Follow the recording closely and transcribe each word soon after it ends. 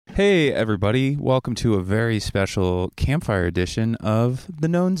Hey, everybody. Welcome to a very special campfire edition of The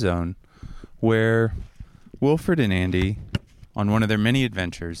Known Zone, where Wilfred and Andy, on one of their many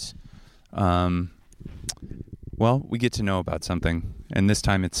adventures, we get to know about something. And this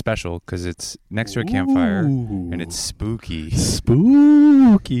time it's special because it's next to a campfire and it's spooky.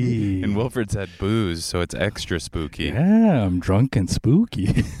 Spooky. And Wilfred's had booze, so it's extra spooky. Yeah, I'm drunk and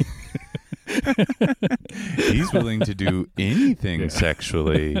spooky. He's willing to do anything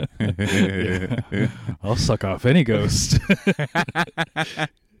sexually. Yeah. I'll suck off any ghost.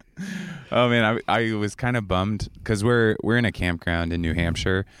 Oh man, I was kind of bummed because we're in a campground in New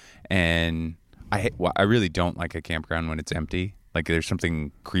Hampshire, and I really don't like a campground when it's empty. Like there's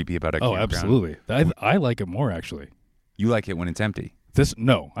something creepy about a campground. Oh, absolutely. I like it more actually. You like it when it's empty?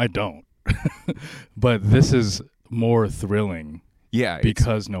 No, I don't. But this is more thrilling. Yeah,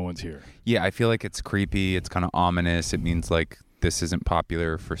 because no one's here. Yeah, I feel like it's creepy. It's kind of ominous. It means like this isn't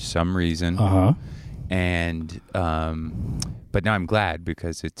popular for some reason. Uh-huh. And but now I'm glad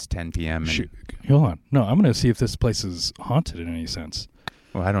because it's 10 p.m. And, hold on. No, I'm going to see if this place is haunted in any sense.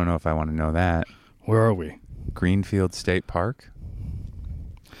 Well, I don't know if I want to know that. Where are we? Greenfield State Park?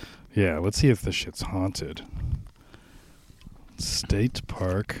 Yeah, let's see if this shit's haunted. State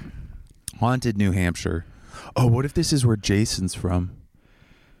Park. Haunted New Hampshire. Oh, what if this is where Jason's from?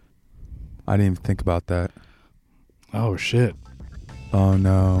 I didn't even think about that. Oh, shit. Oh,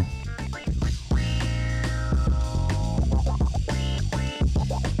 no.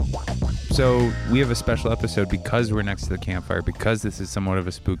 So we have a special episode because we're next to the campfire, because this is somewhat of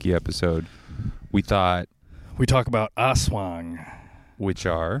a spooky episode. We thought... We talk about aswang. Which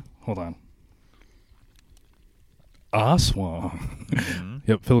are? Hold on. Aswang. Mm-hmm.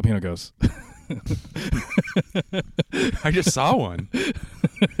 Yep, Filipino ghost. I just saw one.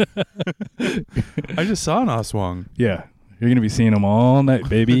 I just saw an aswang. Yeah. You're going to be seeing them all night,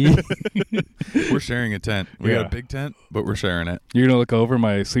 baby. We're sharing a tent. We got a big tent, but we're sharing it. You're going to look over,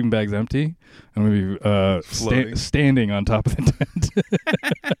 my sleeping bag's empty. I'm going to be standing on top of the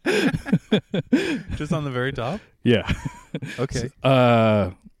tent. Just on the very top? Yeah. Okay.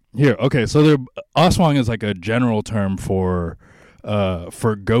 Here. Okay. So aswang is like a general term for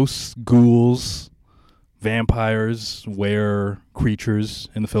ghosts, ghouls, vampires, were creatures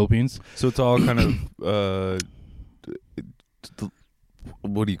in the Philippines. So it's all kind of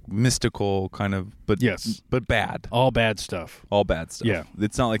mystical kind of, but yes, but bad. All bad stuff. All bad stuff. Yeah.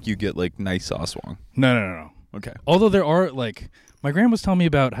 It's not like you get like nice aswang. No. Okay. Although there are like, my grandma was telling me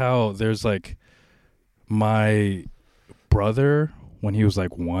about how there's like my brother when he was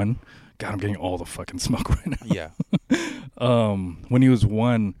like 1. God, I'm getting all the fucking smoke right now. Yeah. When he was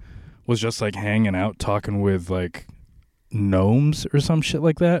 1, was just like hanging out talking with like gnomes or some shit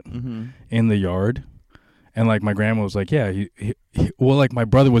like that in the yard. And like my grandma was like, yeah, well, like my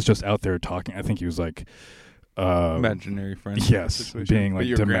brother was just out there talking. I think he was like imaginary friend. Yes, situation. being like but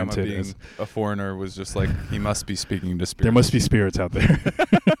your demented. Grandma being a foreigner was just like, he must be speaking to spirits. There must be spirits out there.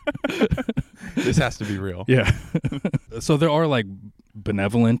 This has to be real. Yeah. So there are like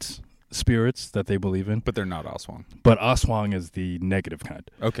benevolent spirits that they believe in, but they're not aswang. But aswang is the negative kind.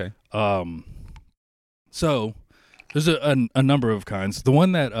 Okay. So there's a number of kinds. The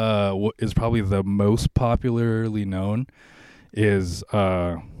one that is probably the most popularly known is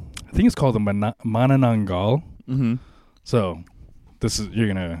I think it's called the Manananggal. Mm-hmm. So you're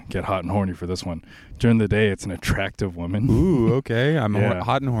gonna get hot and horny for this one. During the day, it's an attractive woman. Ooh, okay. I'm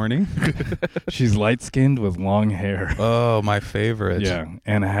hot and horny. She's light-skinned with long hair. Oh, my favorite. Yeah,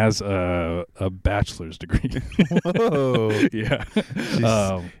 and has a bachelor's degree. Whoa. Yeah.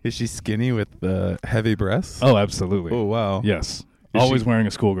 Is she skinny with heavy breasts? Oh, absolutely. Oh, wow. Yes. Always wearing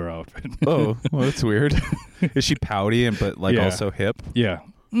a schoolgirl outfit. Oh, well, that's weird. Is she pouty but also hip? Yeah.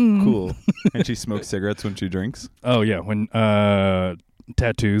 Cool. And she smokes cigarettes when she drinks? Oh, yeah. When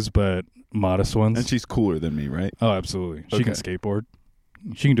tattoos, but modest ones. And she's cooler than me, right? Oh, absolutely. She can skateboard.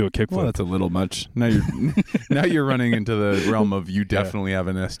 She can do a kickflip. Well, that's a little much. Now you're running into the realm of you definitely have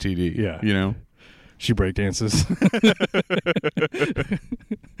an STD. Yeah. You know? She breakdances.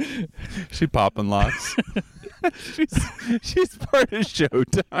 She popping locks. She's part of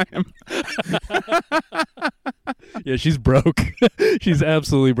Showtime. Yeah, she's broke. She's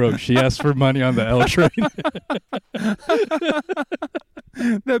absolutely broke. She asked for money on the L train.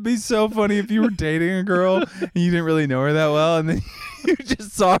 That'd be so funny if you were dating a girl and you didn't really know her that well, and then you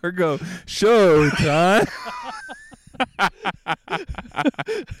just saw her go, Showtime.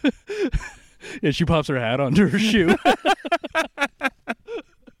 Yeah, she pops her hat onto her shoe.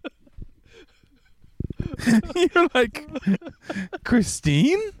 You're like,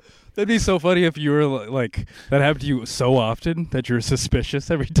 Christine? That'd be so funny if you were like that happened to you so often that you're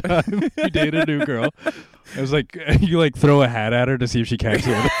suspicious every time you date a new girl. It was like you like throw a hat at her to see if she catches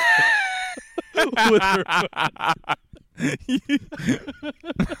it. With her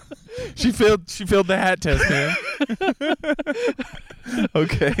She failed the hat test, man.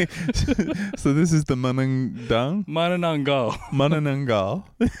 Okay. So this is the Mananang? Manananggal. Manananggal.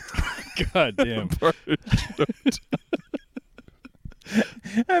 God damn.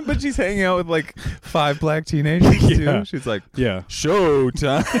 But she's hanging out with like 5 black teenagers too. She's like,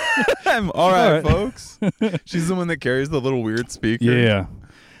 showtime. All right, folks. She's the one that carries the little weird speaker. Yeah.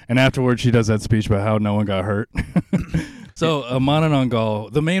 And afterwards, she does that speech about how no one got hurt. So,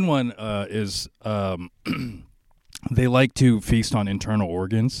 Manananggal, the main one is they like to feast on internal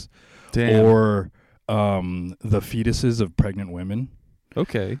organs. Damn. Or the fetuses of pregnant women.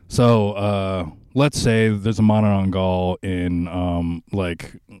 Okay. So, let's say there's a Manananggal in, I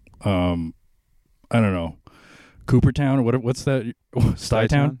don't know, Coopertown or what's that?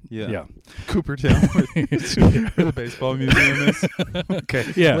 Stuytown? Yeah. Coopertown. Where the baseball museum is. Okay.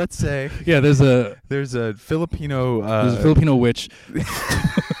 Yeah. Let's say. Yeah, there's a Filipino. There's a Filipino witch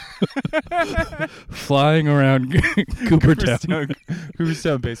flying around Cooperstown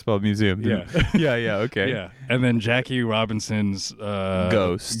Baseball Museum. Yeah. Yeah. Okay. Yeah. And then Jackie Robinson's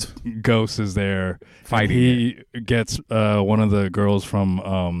Ghost is there fighting. He gets one of the girls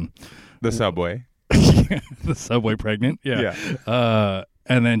from the subway. The subway pregnant. Yeah.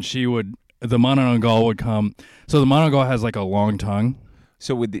 And then the Manananggal would come. So the Manananggal has like a long tongue.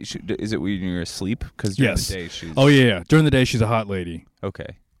 So is it when you're asleep? Because during the day she's... Oh, yeah. During the day, she's a hot lady.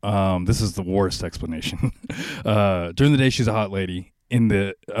 Okay. This is the worst explanation. During the day, she's a hot lady.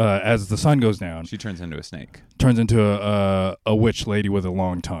 As the sun goes down... She turns into a snake. Turns into a witch lady with a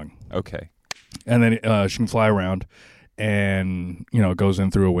long tongue. Okay. And then she can fly around and, goes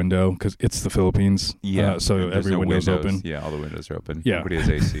in through a window because it's the Philippines. Yeah. So every window's open. Yeah, all the windows are open. Yeah. Nobody has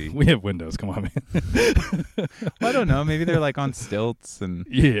AC. We have windows. Come on, man. Well, I don't know. Maybe they're like on stilts and...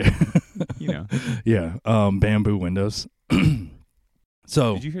 Yeah. Yeah. Bamboo windows.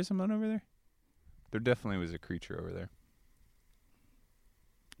 So... Did you hear someone over there? There definitely was a creature over there.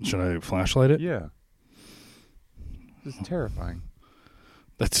 Should I flashlight it? Yeah. This is terrifying.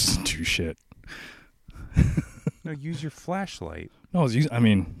 That's too shit. No, use your flashlight. No, I was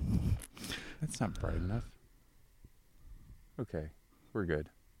using... That's not bright enough. Okay, we're good.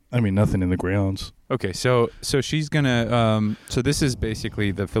 Nothing in the grounds. Okay, so she's gonna... so this is basically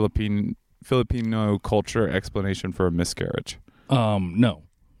the Filipino culture explanation for a miscarriage. No.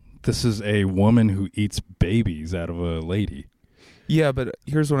 This is a woman who eats babies out of a lady. Yeah, but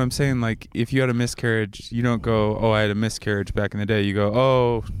here's what I'm saying. Like, if you had a miscarriage, you don't go, oh, I had a miscarriage back in the day. You go,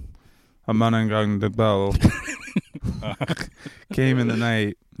 oh, a mananggang de bell came in the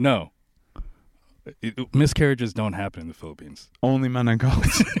night. No. Miscarriages don't happen in the Philippines. Only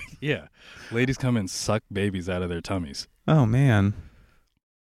mananggal. Yeah. Ladies come and suck babies out of their tummies. Oh, man.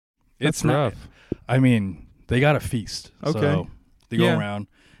 It's rough. They got a feast. Okay. So they go around,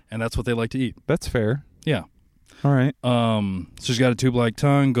 and that's what they like to eat. That's fair. Yeah. All right. So she's got a tube-like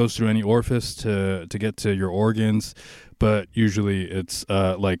tongue, goes through any orifice to get to your organs, but usually it's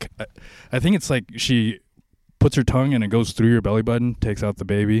I think it's like she puts her tongue and it goes through your belly button, takes out the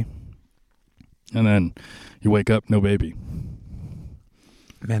baby, and then you wake up, no baby.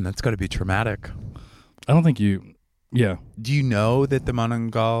 Man, that's got to be traumatic. I don't think you... Yeah. Do you know that the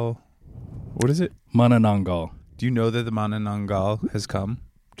Manananggal... What is it? Manananggal. Do you know that the Manananggal has come?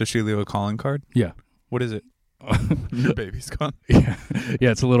 Does she leave a calling card? Yeah. What is it? Your baby's gone. Yeah.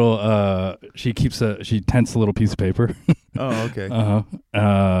 Yeah, it's a little... she tents a little piece of paper. Oh, okay.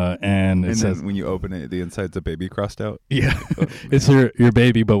 And it says... then when you open it, the inside's a baby crossed out? Yeah. Oh, it's your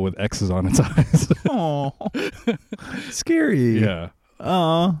baby, but with X's on its eyes. Oh. Scary. Yeah.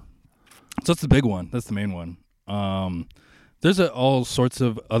 Oh. So that's the big one. That's the main one. There's all sorts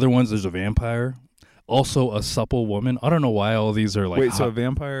of other ones. There's a vampire. Also a supple woman. I don't know why all these are like... Wait, so a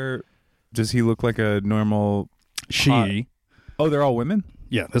vampire... Does he look like a normal... She. Hot... Oh, they're all women?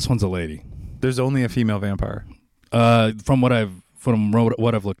 Yeah, this one's a lady. There's only a female vampire. From what I've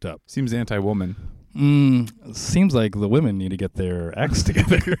looked up. Seems anti-woman. Seems like the women need to get their acts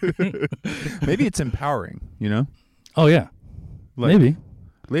together. Maybe it's empowering, Oh, yeah. Like, maybe.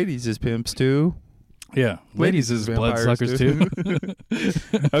 Ladies is pimps, too. Yeah. Ladies is bloodsuckers, too.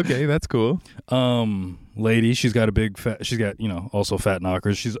 Okay, that's cool. Lady, she's got a big fat... She's got, also fat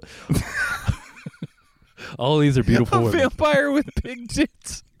knockers. She's... All of these are beautiful women. Vampire with big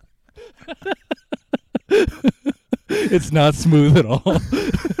tits. It's not smooth at all.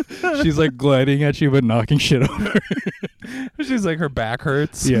 She's like gliding at you but knocking shit over. She's like, her back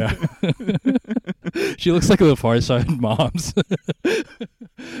hurts. Yeah. She looks like the Far Side moms.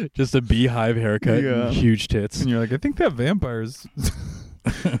 Just a beehive haircut and huge tits. And you're like, I think that vampire's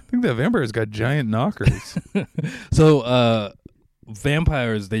got giant knockers. So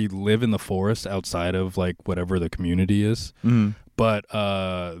vampires, they live in the forest outside of like whatever the community is. But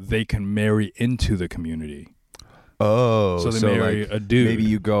they can marry into the community. Oh, so they marry like, a dude. Maybe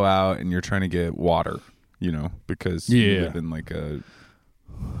you go out and you're trying to get water, because you live in like a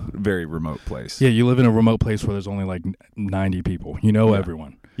very remote place. Yeah, you live in a remote place where there's only like 90 people. You know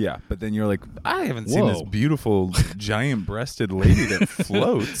everyone. Yeah, but then you're like, I haven't seen this beautiful giant-breasted lady that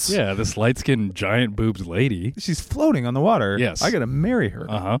floats. Yeah, this light-skinned, giant-boobed lady. She's floating on the water. Yes. I got to marry her.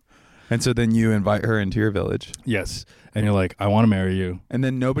 Uh-huh. And so then you invite her into your village. Yes. And you're like, I want to marry you. And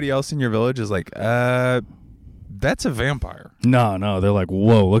then nobody else in your village is like, that's a vampire. No. They're like,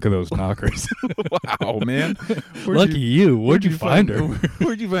 whoa, look at those knockers. Wow, man. Lucky you. Where'd you find her?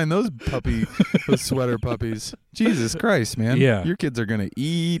 Where'd you find those sweater puppies? Jesus Christ, man. Yeah. Your kids are going to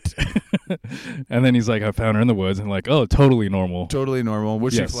eat. And then he's like, I found her in the woods. And like, oh, totally normal. Totally normal.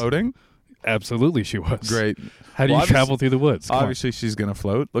 Was she floating? Absolutely she was. Great. How do you travel through the woods? Obviously she's going to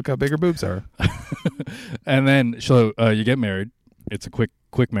float. Look how big her boobs are. And then you get married. It's a quick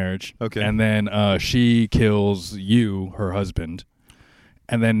marriage. Okay. And then she kills you, her husband.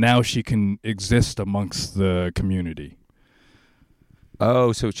 And then now she can exist amongst the community.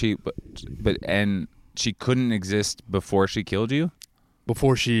 Oh, so and she couldn't exist before she killed you?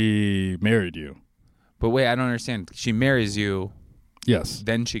 Before she married you. But wait, I don't understand. She marries you. Yes.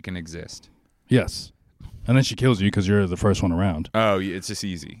 Then she can exist. Yes. And then she kills you because you're the first one around. Oh, yeah, it's just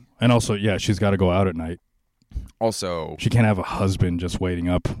easy. And also, yeah, she's got to go out at night. Also, she can't have a husband just waiting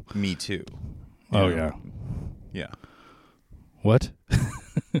up. Me too. Oh, yeah. Yeah. What?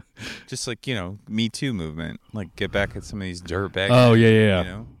 Just like, Me Too movement. Like, get back at some of these dirtbags. Oh,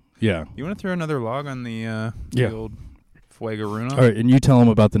 yeah. Yeah. You want to throw another log on the old Fuegaruna? All right, and you tell them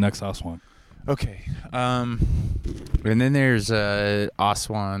about the next Aswan. Okay. And then there's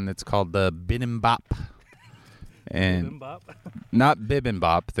Aswan that's called the Bibimbap. And Bibimbap? Not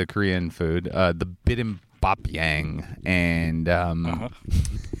Bibimbap, the Korean food. The Bibimbap yang. And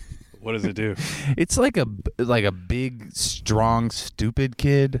what does it do? It's like a big, strong, stupid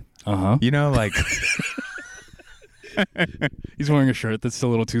kid. Uh-huh. Like he's wearing a shirt that's still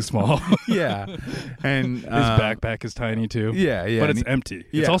a little too small. Yeah. And his backpack is tiny too. Yeah. But it's empty.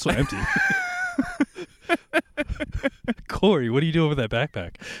 Yeah. It's also empty. Corey, what are you doing with that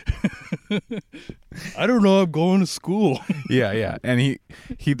backpack? I don't know. I'm going to school. Yeah. And he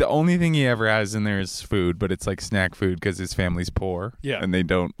the only thing he ever has in there is food, but it's like snack food because his family's poor. Yeah. And they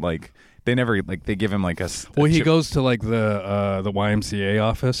don't they never they give him like a he goes to like the YMCA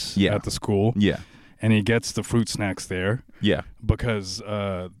office at the school. Yeah. And he gets the fruit snacks there. Yeah. Because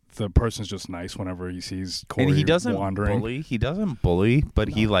the person's just nice whenever he sees Corey and he doesn't wandering. Bully. He doesn't bully, but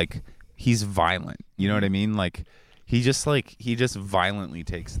he's violent. You know what I mean? Like he just violently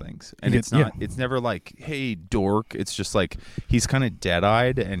takes things. And it's never like, hey, dork. It's just like he's kind of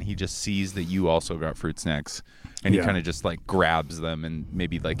dead-eyed and he just sees that you also got fruit snacks. And he kind of just like grabs them and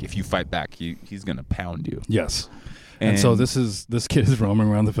maybe like if you fight back, he's going to pound you. Yes. And so this kid is roaming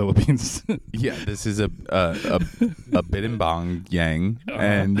around the Philippines. Yeah, this is a Bibimbap yang.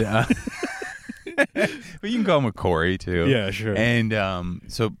 And but you can call him a Corey too. Yeah, sure. And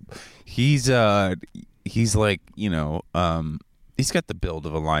so he's like, he's got the build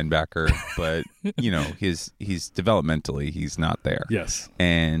of a linebacker, but he's developmentally he's not there. Yes.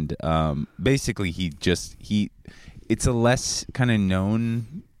 And basically it's a less kind of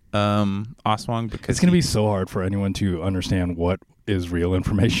known Aswang because it's going to be so hard for anyone to understand what is real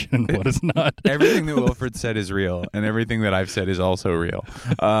information and what is not. Everything that Wilfred said is real, and everything that I've said is also real.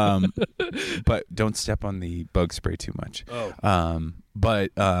 But don't step on the bug spray too much. Oh.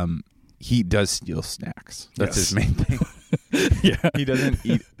 But he does steal snacks. That's his main thing. Yeah. He doesn't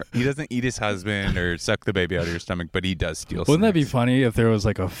eat his husband or suck the baby out of your stomach, but he does steal Wouldn't snacks. that be funny if there was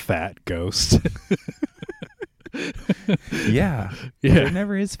like a fat ghost? Yeah. There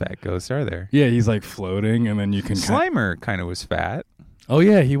never is fat ghosts, are there? Yeah, he's like floating, and then you can. Slimer kind of was fat. Oh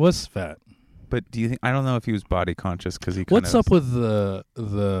yeah, he was fat. But do you think? I don't know if he was body conscious because he. What's up with the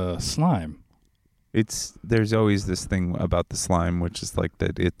slime? There's always this thing about the slime, which is like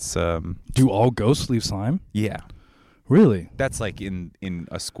that. It's Do all ghosts leave slime? Yeah. Really? That's like in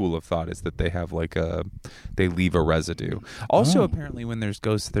a school of thought is that they have like they leave a residue. Also, apparently, when there's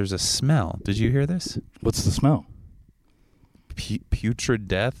ghosts, there's a smell. Did you hear this? What's the smell? putrid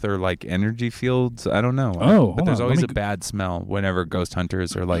death or like energy fields. I don't know. But there's always a bad smell whenever ghost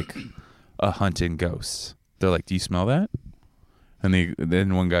hunters are like hunting ghosts. They're like, "Do you smell that?" And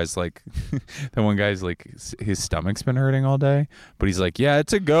then one guy's like, his stomach's been hurting all day, but he's like, "Yeah,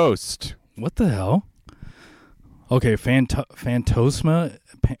 it's a ghost." What the hell? Okay, phantosmia.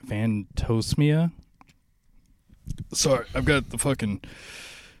 Sorry, I've got the fucking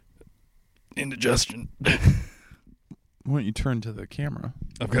indigestion. Why don't you turn to the camera?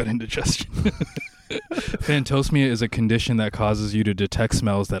 I've got indigestion. Phantosmia is a condition that causes you to detect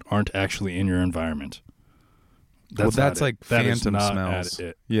smells that aren't actually in your environment. That's like phantom smells.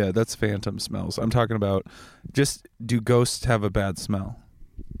 Yeah, that's phantom smells. I'm talking about just, do ghosts have a bad smell?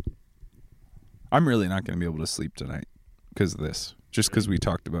 I'm really not going to be able to sleep tonight because of this. Just because we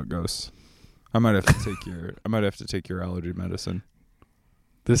talked about ghosts. I might have to take your allergy medicine.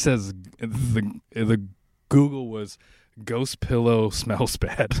 This says the Google was ghost pillow smells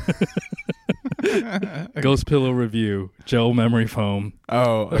bad. Ghost pillow review, gel memory foam.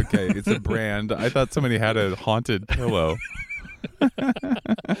 Oh, okay. It's a brand. I thought somebody had a haunted pillow.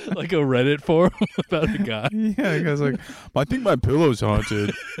 Like a Reddit forum about a guy. Yeah, the guy's like, I think my pillow's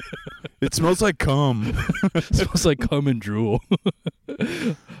haunted. It smells like cum. It smells like cum and drool.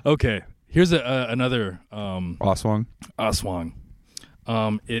 Okay, here's another Aswang.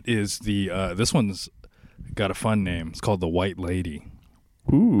 It is this one's got a fun name. It's called the White Lady.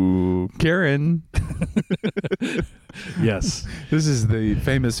 Ooh, Karen. Yes. This is the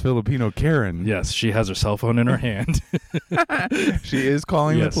famous Filipino Karen. Yes, she has her cell phone in her hand. She is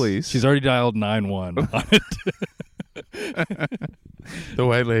calling the police. She's already dialed 911 on it. The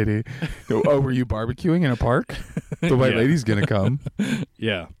White Lady. Oh, were you barbecuing in a park? The White Lady's going to come.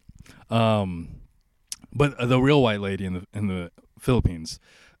 Yeah. But the real White Lady in the Philippines,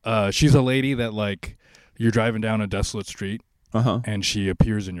 she's a lady that, like, you're driving down a desolate street, and she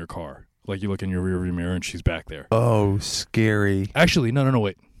appears in your car. Like, you look in your rearview mirror and she's back there. Oh, scary. Actually, no,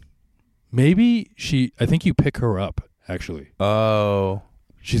 wait. Maybe I think you pick her up, actually. Oh.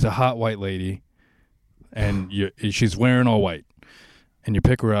 She's a hot white lady, and she's wearing all white. And you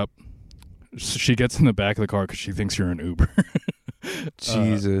pick her up. She gets in the back of the car because she thinks you're an Uber.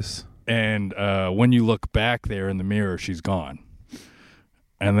 Jesus. And when you look back there in the mirror, she's gone.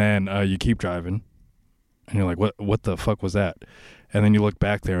 And then you keep driving, and you're like, what the fuck was that? And then you look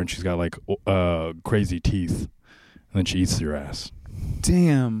back there, and she's got, like, crazy teeth. And then she eats your ass.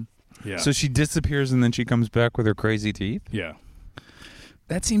 Damn. Yeah. So she disappears, and then she comes back with her crazy teeth? Yeah.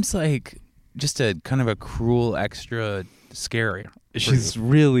 That seems like just a kind of a cruel extra scary. She's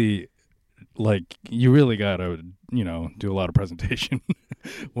really, like, you really got to, do a lot of presentation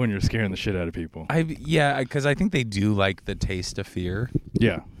when you're scaring the shit out of people. Yeah, because I think they do like the taste of fear.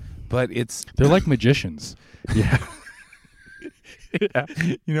 Yeah. But they're like magicians. Yeah.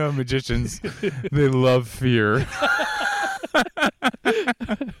 Yeah. Magicians, they love fear.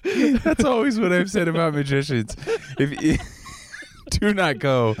 That's always what I've said about magicians. Do not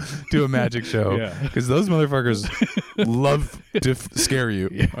go to a magic show because those motherfuckers love to scare you.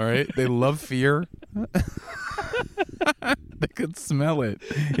 Yeah. All right, they love fear. They could smell it.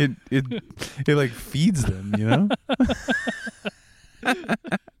 It like feeds them.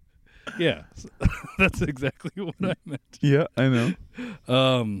 Yeah, that's exactly what I meant. Yeah, I know.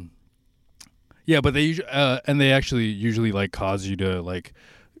 Yeah, but they usually like cause you to like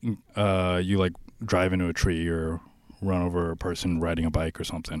you like drive into a tree or run over a person riding a bike or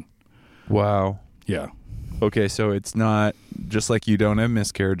something. Wow. Yeah. Okay, so it's not just like you don't have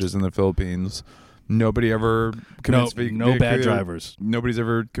miscarriages in the Philippines. Nobody ever commits no bad drivers. Nobody's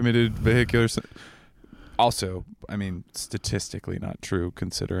ever committed vehicular. Also, I mean, statistically not true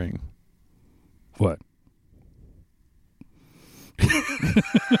considering. What?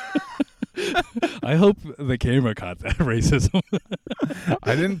 I hope the camera caught that racism.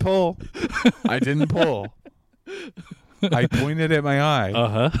 I didn't pull. I pointed at my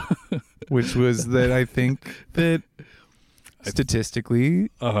eye. Which was that I think that statistically,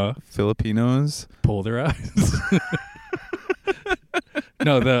 Filipinos pull their eyes.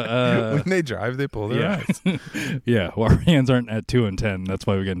 No, when they drive, they pull their eyes. Yeah, well, our hands aren't at 2 and 10. That's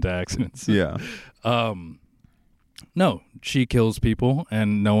why we get into accidents. Yeah. No, she kills people,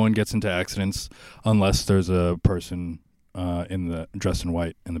 and no one gets into accidents unless there's a person dressed in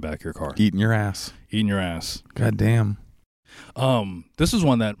white in the back of your car. Eating your ass. God damn. This is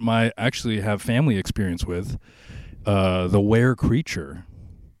one that I actually have family experience with. The were creature.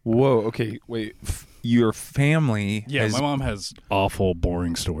 Whoa, okay, wait. Your family my mom has awful,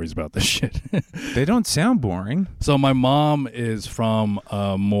 boring stories about this shit. They don't sound boring. So my mom is from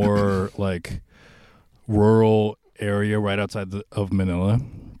a more, like, rural area right outside of Manila.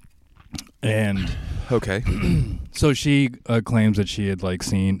 And Okay. so she claims that she had like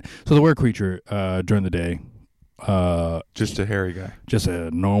seen the were creature during the day. Just a hairy guy. Just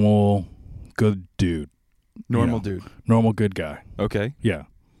a normal, good dude. Normal dude. Normal, good guy. Okay. Yeah.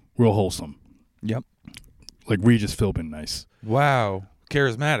 Real wholesome. Yep. Like Regis Philbin nice. Wow.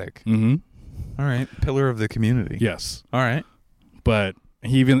 Charismatic. Mm-hmm. All right. Pillar of the community. Yes. All right. But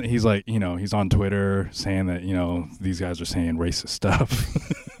he's like, he's on Twitter saying that, these guys are saying racist stuff.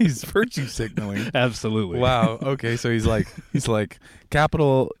 He's virtue signaling. Absolutely. Wow. Okay. So he's like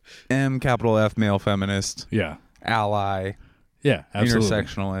capital M, capital F, male feminist. Yeah. Ally. Yeah. Absolutely.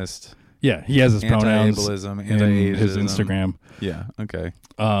 Intersectionalist. Yeah. He has his pronouns. Anti-ableism. In his Instagram. Yeah. Okay.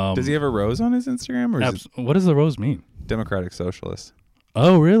 Does he have a rose on his Instagram? Or is what does the rose mean? Democratic Socialist.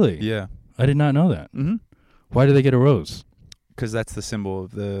 Oh, really? Yeah. I did not know that. Mm-hmm. Why do they get a rose? Because that's the symbol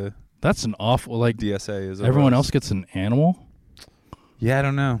of the. That's an awful DSA is. Everyone else gets an animal. Yeah, I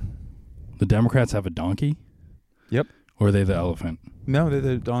don't know. The Democrats have a donkey. Yep. Or are they the elephant? No, they're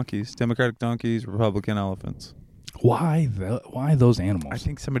the donkeys. Democratic donkeys, Republican elephants. Why those animals? I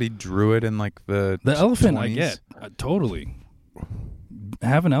think somebody drew it in like the elephant. 20s. I get totally.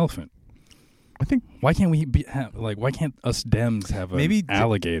 Have an elephant. I think. Why can't we why can't us Dems have an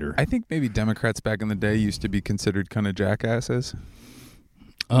alligator? I think maybe Democrats back in the day used to be considered kind of jackasses.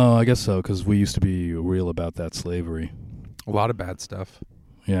 Oh, I guess so, because we used to be real about that slavery. A lot of bad stuff.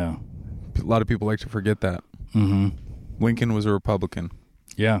 Yeah. A lot of people like to forget that. Mm-hmm. Lincoln was a Republican.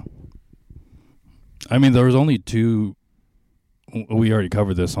 Yeah. I mean, there was only two. We already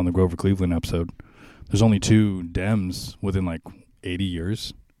covered this on the Grover Cleveland episode. There's only two Dems within like 80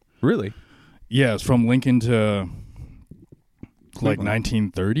 years. Really? Yeah, it's from Lincoln to like Cleveland.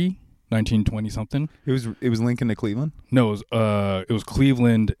 1930, 1920 something. It was Lincoln to Cleveland? No, it was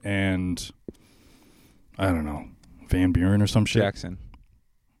Cleveland and I don't know, Van Buren or some shit. Jackson.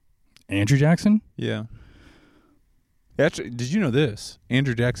 Andrew Jackson? Yeah. Actually, did you know this?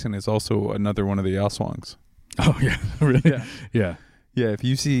 Andrew Jackson is also another one of the Aswangs. Oh yeah, really? Yeah. Yeah. Yeah, if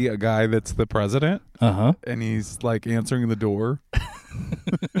you see a guy that's the president and he's like answering the door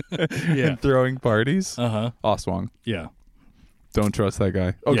and throwing parties, Aswang. Yeah. Don't trust that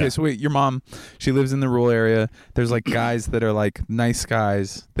guy. Okay, so wait, your mom, she lives in the rural area. There's like guys that are like nice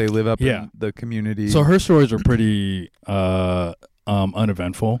guys. They live up in the community. So her stories are pretty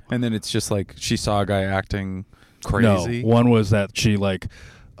uneventful. And then it's just like she saw a guy acting crazy. No, one was that she like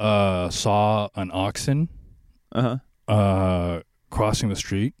saw an oxen crossing the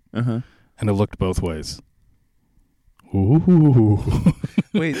street and it looked both ways. Ooh.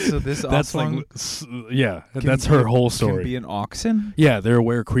 Wait, so this that's Aswang that's her whole story. Can be an oxen? Yeah, they're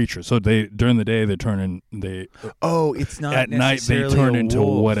aware creatures. So they during the day they turn in it's not at night they turn into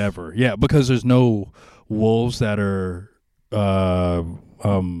whatever. Yeah, because there's no wolves that are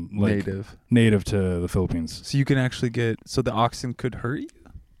native to the Philippines. So you can actually so the oxen could hurt you?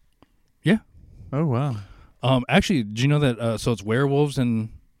 Yeah. Oh wow. Actually, do you know that so it's werewolves in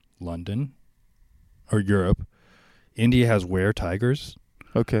London or Europe. India has were tigers.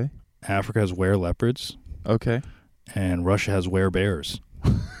 Okay. Africa has were leopards. Okay. And Russia has were bears.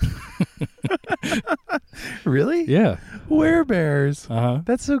 Really? Yeah. Werebears.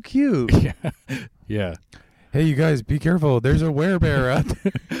 That's so cute. Yeah. Yeah. Hey, you guys, be careful. There's a werebear out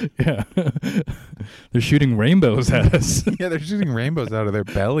there. Yeah. They're shooting rainbows at us. Yeah, they're shooting rainbows out of their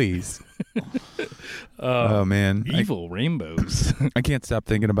bellies. Oh, man. Evil rainbows. I can't stop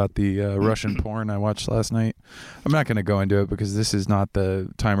thinking about the Russian porn I watched last night. I'm not going to go into it because this is not the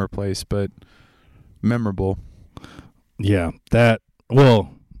time or place, but memorable. Yeah.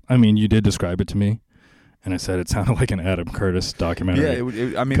 Well, I mean, you did describe it to me. And I said it sounded like an Adam Curtis documentary.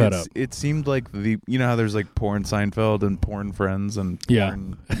 Yeah, it seemed like how there's like porn Seinfeld and porn Friends and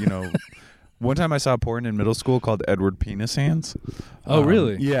porn, One time I saw porn in middle school called Edward Penis Hands. Oh,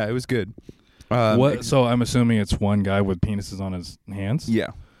 really? Yeah, it was good. So I'm assuming it's one guy with penises on his hands? Yeah.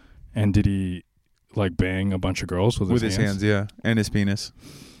 And did he like bang a bunch of girls with his hands? With his hands, yeah, and his penis.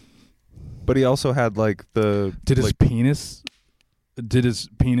 But he also had like Did his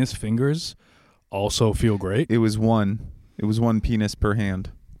penis fingers also feel great? It was one penis per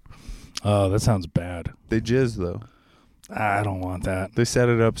hand. Oh, that sounds bad. They jizz though. I don't want that. They set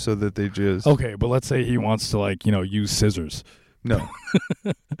it up so that they jizz. Okay, but let's say he wants to use scissors. No.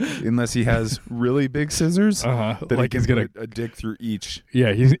 Unless he has really big scissors. Then like he's gonna a dick through each.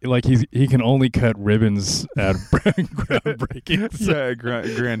 Yeah, he can only cut ribbons at groundbreakings. Yeah,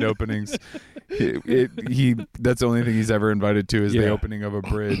 grand openings. He that's the only thing he's ever invited to is the opening of a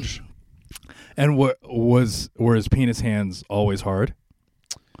bridge. And were his penis hands always hard?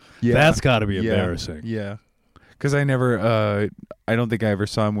 Yeah, that's got to be embarrassing. Yeah, Because I don't think I ever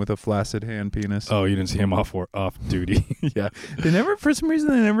saw him with a flaccid hand penis. Oh, you didn't see him off duty. Yeah. For some reason,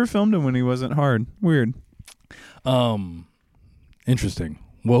 they never filmed him when he wasn't hard. Weird. Interesting.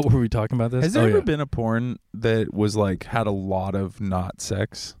 What were we talking about this? Has there ever been a porn that was like had a lot of not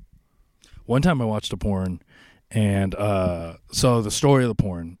sex? One time I watched a porn, and so the story of the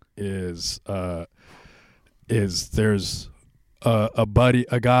porn is there's a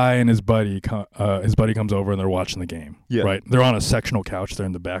guy and his buddy comes over and they're watching the game. Yeah. Right. They're on a sectional couch. They're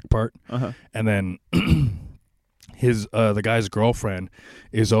in the back part, and then the guy's girlfriend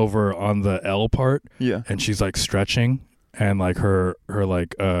is over on the L part. Yeah, and she's like stretching. And like her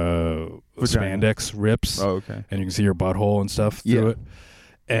like spandex rips. Oh, okay. And you can see her butthole and stuff through it.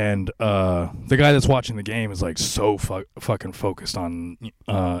 And the guy that's watching the game is like so fucking focused on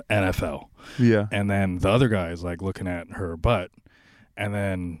NFL. Yeah. And then the other guy is like looking at her butt. And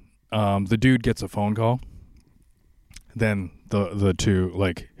then the dude gets a phone call. Then the two,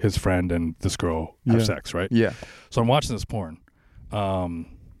 like his friend and this girl, have sex, right? Yeah. So I'm watching this porn.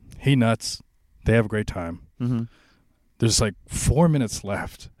 He nuts. They have a great time. Mm-hmm. There's like 4 minutes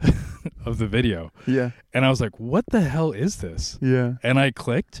left of the video. Yeah. And I was like, what the hell is this? Yeah. And I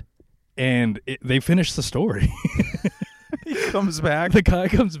clicked, and they finished the story. He comes back. The guy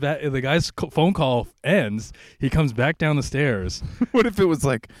comes back. The guy's phone call ends. He comes back down the stairs. What if it was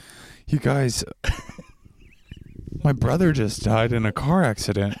like, you guys, my brother just died in a car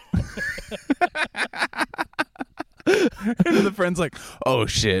accident. And the friend's like, oh,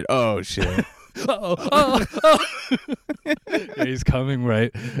 shit. Oh. Yeah, he's coming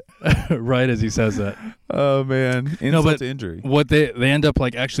right as he says that. Oh man, insult to injury. What they end up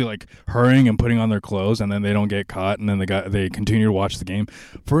like actually like hurrying and putting on their clothes, and then they don't get caught, and then they continue to watch the game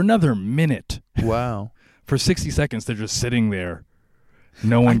for another minute. Wow. For 60 seconds, they're just sitting there.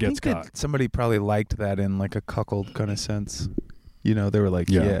 No one gets caught. Somebody probably liked that in like a cuckold kind of sense. You know, they were like,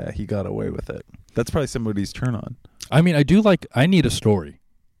 yeah, he got away with it. That's probably somebody's turn on. I mean, I need a story.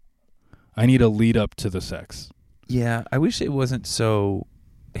 I need a lead up to the sex. Yeah, I wish it wasn't so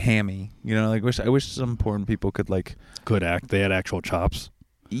hammy. You know, like I wish some porn people could act. They had actual chops.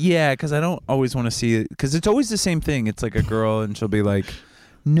 Yeah, because I don't always want to see it. Because it's always the same thing. It's like a girl and she'll be like,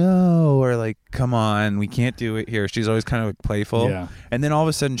 no, or like, come on, we can't do it here. She's always kind of like playful. Yeah. And then all of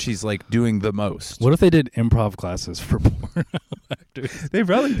a sudden she's like doing the most. What if they did improv classes for porn actors? They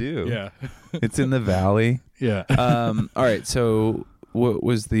probably do. Yeah. It's in the valley. Yeah. All right. So what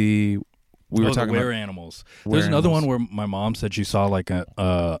was the... We were talking about animals. There's another one where my mom said she saw like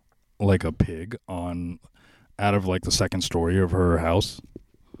a pig out of like the second story of her house.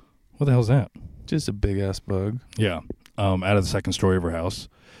 What the hell is that? Just a big ass bug. Yeah. Out of the second story of her house.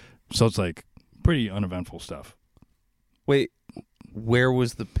 So it's like pretty uneventful stuff. Wait, where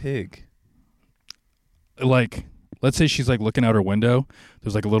was the pig? Like, let's say she's like looking out her window.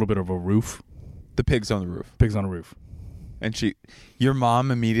 There's like a little bit of a roof. The pig's on the roof. Pig's on a roof. And your mom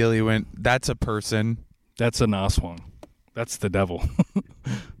immediately went, that's a person. That's a Naswang. That's the devil.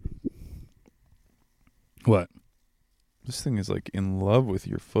 What? This thing is like in love with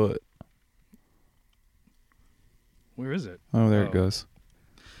your foot. Where is it? Oh, there it goes.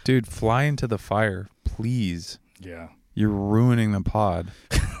 Dude, fly into the fire, please. Yeah. You're ruining the pod.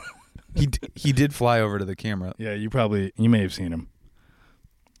 He did fly over to the camera. Yeah, you may have seen him.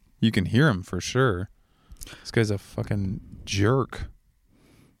 You can hear him for sure. This guy's a fucking jerk.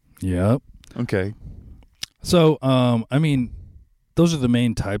 Yep. Okay. So, I mean, those are the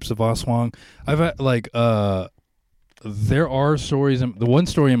main types of Aswang. I've had, there are stories. The one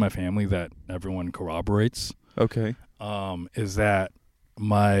story in my family that everyone corroborates. Okay. Is that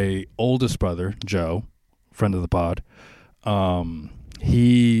my oldest brother, Joe, friend of the pod,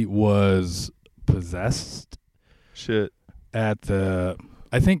 he was possessed. Shit.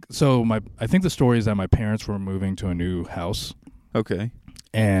 I think the story is that my parents were moving to a new house. Okay.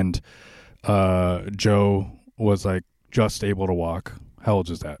 And Joe was like just able to walk. How old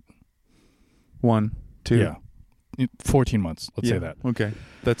is that? 1, 2. Yeah. 14 months. Let's say that. Okay.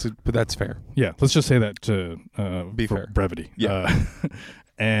 But that's fair. Yeah. Let's just say that to be for fair. Brevity. Yeah.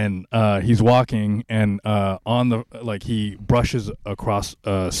 And he's walking, and he brushes across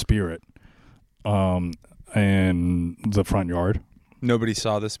a spirit in the front yard. Nobody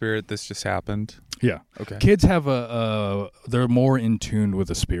saw the spirit. This just happened. Yeah. Okay. Kids have they're more in tune with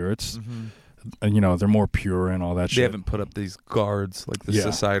the spirits. Mm-hmm. You know, they're more pure and all that shit. They haven't put up these guards, like the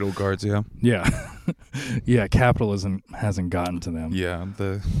societal guards, yeah? Yeah. Yeah, capitalism hasn't gotten to them. Yeah,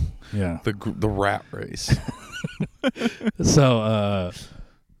 the rat race. So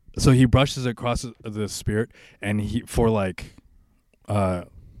he brushes across the spirit, and for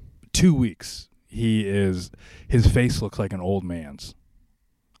 2 weeks, his face looks like an old man's.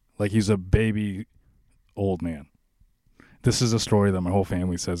 Like he's a baby old man. This is a story that my whole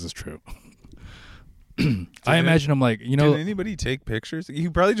family says is true. I imagine him like, you know. Did anybody take pictures? He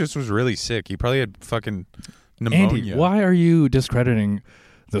probably just was really sick. He probably had fucking pneumonia. Andy, why are you discrediting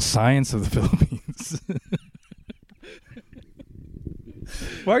the science of the Philippines?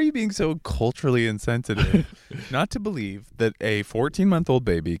 Why are you being so culturally insensitive not to believe that a 14-month-old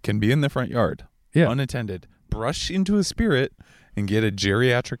baby can be in the front yard, unattended, brush into a spirit, and get a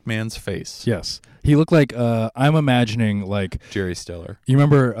geriatric man's face? Yes. He looked like, I'm imagining like... Jerry Stiller. You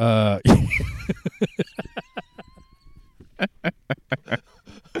remember...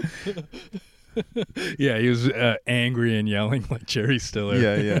 Yeah, he was angry and yelling like Jerry Stiller.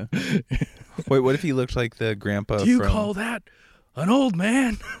 Yeah. Wait, what if he looked like the grandpa Do you call that an old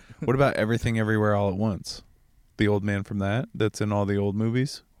man? What about Everything Everywhere All at Once? The old man from that's in all the old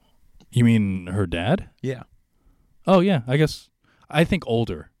movies? You mean her dad? Yeah. Oh, yeah, I guess. I think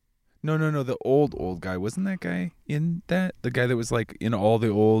older. No, the old guy. Wasn't that guy in that? The guy that was like in all the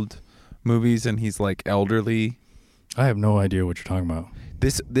old movies and he's like elderly? I have no idea what you're talking about.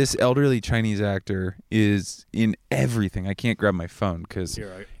 This elderly Chinese actor is in everything. I can't grab my phone because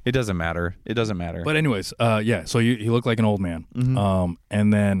it doesn't matter. It doesn't matter. But anyways, so he looked like an old man. Mm-hmm.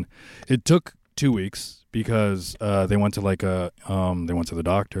 And then it took 2 weeks because they went to the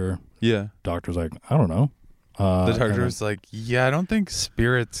doctor. Yeah. Doctor's like, I don't know. The doctor was like, yeah, I don't think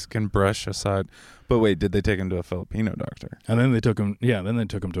spirits can brush aside. But wait, did they take him to a Filipino doctor? And then they took him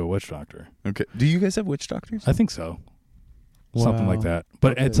to a witch doctor. Okay. Do you guys have witch doctors? I think so. Wow. Something like that.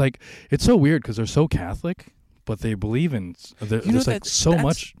 But it's like, it's so weird because they're so Catholic, but they believe in, there's like so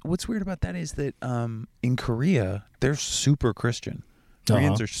much. What's weird about that is that in Korea, they're super Christian.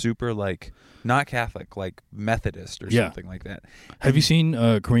 Koreans are super like, not Catholic, like Methodist or something like that. Have you seen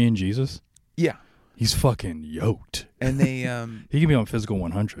Korean Jesus? Yeah. He's fucking yoked. And they... he can be on Physical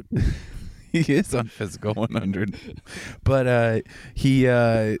 100. He is on Physical 100. But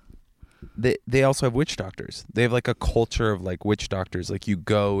they also have witch doctors. They have like a culture of like witch doctors. Like you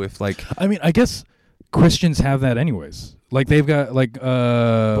go if like... I mean, I guess Christians have that anyways. Like they've got like...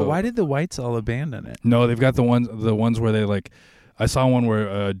 But why did the whites all abandon it? No, they've got the ones where they like... I saw one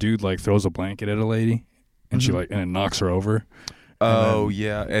where a dude like throws a blanket at a lady and she like... and it knocks her over. Oh,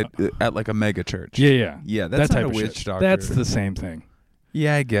 yeah. At like a mega church. Yeah. Yeah, that's that not type a of witch shit. doctor. That's the same thing.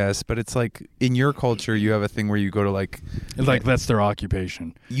 Yeah, I guess. But it's like in your culture, you have a thing where you go to like... Like that's their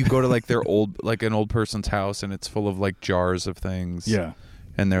occupation. You go to like their like an old person's house and it's full of like jars of things. Yeah.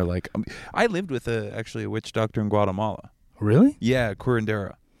 And they're like... I lived with actually a witch doctor in Guatemala. Really? Yeah,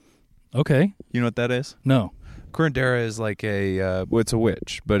 curandera. Okay. You know what that is? No. Curandera is like it's a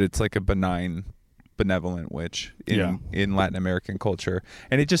witch, but it's like a benign... benevolent witch in Latin American culture,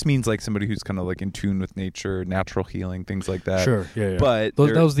 and it just means like somebody who's kind of like in tune with nature, natural healing, things like that. Sure, yeah. But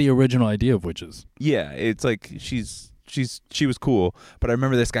that was the original idea of witches. Yeah, it's like she was cool, but I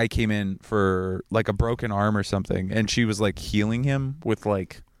remember this guy came in for like a broken arm or something, and she was like healing him with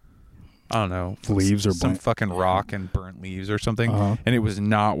like, I don't know, leaves or some fucking rock and burnt leaves or something, and it was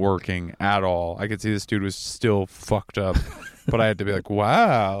not working at all. I could see this dude was still fucked up. But I had to be like,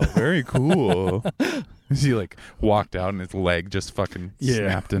 wow, very cool. He like walked out and his leg just fucking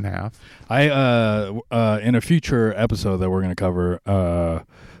snapped in half. In a future episode that we're going to cover,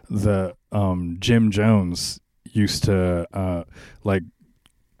 the Jim Jones used to like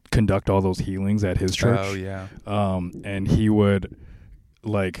conduct all those healings at his church. Oh yeah. And he would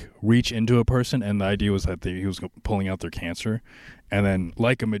like reach into a person, and the idea was that he was pulling out their cancer, and then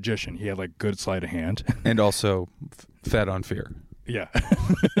like a magician, he had like good sleight of hand, and also fed on fear. Yeah.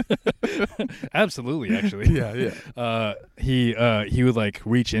 Absolutely, actually. Yeah. He would like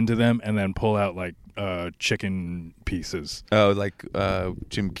reach into them and then pull out like chicken pieces. Oh, like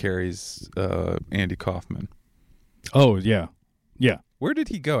Jim Carrey's Andy Kaufman. Oh yeah. Where did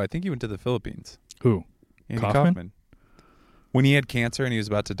he go? I think he went to the Philippines. Who? Andy Kaufman. When he had cancer and he was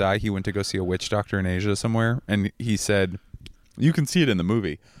about to die, he went to go see a witch doctor in Asia somewhere, and he said, you can see it in the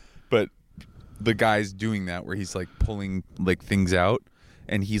movie, but the guy's doing that where he's like pulling like things out,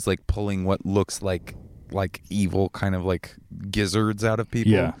 and he's like pulling what looks like evil kind of like gizzards out of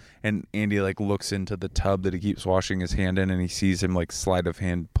people. Yeah. And Andy like looks into the tub that he keeps washing his hand in, and he sees him like sleight of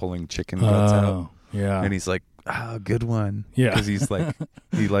hand pulling chicken guts out. Yeah. And he's like, good one. Yeah. Because he's like,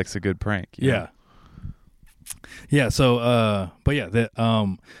 he likes a good prank. Yeah. Yeah. So, but yeah,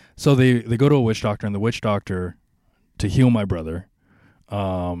 so they go to a witch doctor, and the witch doctor, to heal my brother,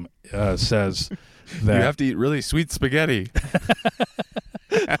 says that you have to eat really sweet spaghetti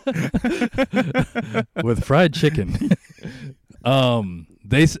with fried chicken.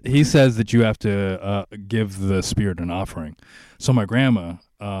 he says that you have to give the spirit an offering. So my grandma,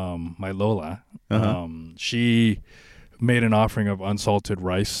 my Lola, she made an offering of unsalted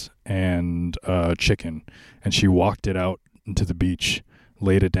rice and chicken, and she walked it out into the beach,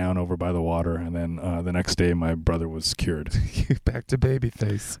 laid it down over by the water, and then the next day my brother was cured. Back to baby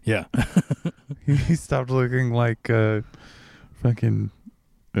face. Yeah. He stopped looking like fucking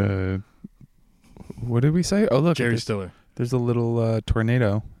what did we say? Oh, look, Jerry Stiller. There's a little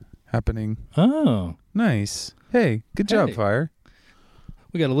tornado happening. Oh, nice. Hey, good job, Hey. Fire.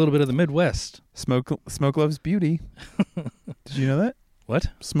 we got a little bit of the Midwest. Smoke loves beauty. Did you know that? What?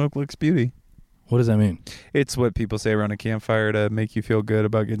 Smoke looks beauty. What does that mean? It's what people say around a campfire to make you feel good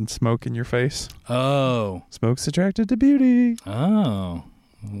about getting smoke in your face. Oh. Smoke's attracted to beauty. Oh.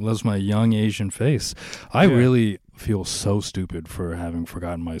 Loves my young Asian face. I really feel so stupid for having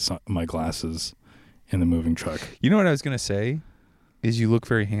forgotten my glasses in the moving truck. You know what I was going to say? Is you look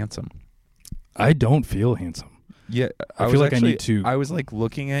very handsome. I don't feel handsome. Yeah. I feel like I need to. I was like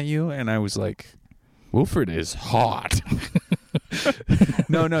looking at you and I was like, Wilfred is hot.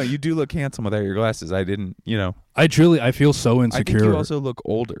 No, you do look handsome without your glasses. I didn't, I feel so insecure. I think you also look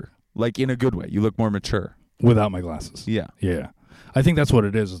older, like in a good way. You look more mature. Without my glasses. Yeah. Yeah. I think that's what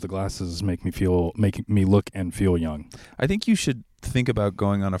it is the glasses make me look and feel young. I think you should think about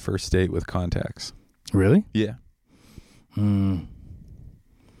going on a first date with contacts. Really? Yeah.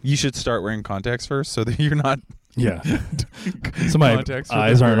 You should start wearing contacts first so that you're not... Yeah. So my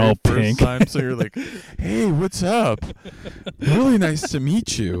eyes aren't all pink. Time, so you're like, hey, what's up? Really nice to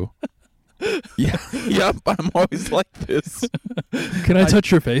meet you. Yeah. Yep, I'm always like this. Can I touch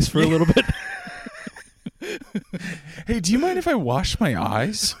your face for a little bit? Hey, do you mind if I wash my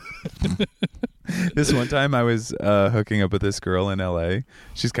eyes? This one time I was hooking up with this girl in LA.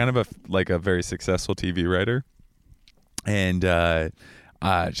 She's kind of a very successful TV writer. And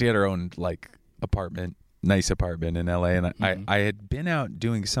she had her own nice apartment in LA, and I had been out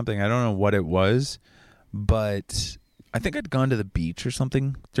doing something. I don't know what it was, but I think I'd gone to the beach or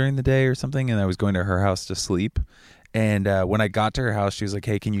something during the day or something, and I was going to her house to sleep. And when I got to her house, she was like,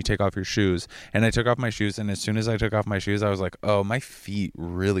 hey, can you take off your shoes? And I took off my shoes, and as soon as I took off my shoes, I was like, oh, my feet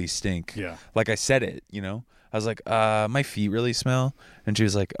really stink. Yeah. Like I said it, I was like, my feet really smell. And she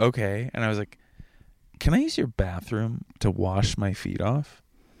was like, okay. And I was like, can I use your bathroom to wash my feet off?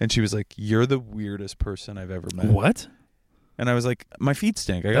 And she was like, you're the weirdest person I've ever met. What? And I was like, my feet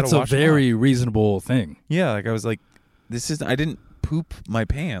stink. I got That's to wash them a very off. reasonable thing. Yeah, I was like, I didn't poop my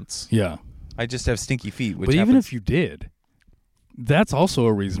pants. Yeah. I just have stinky feet. But even if you did, that's also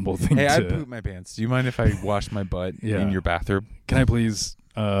a reasonable thing Hey, I poop my pants. Do you mind if I wash my butt in your bathroom? Can I please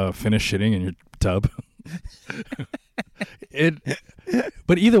finish shitting in your tub?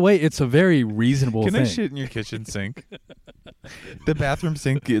 But either way, it's a very reasonable thing. Can I shit in your kitchen sink? The bathroom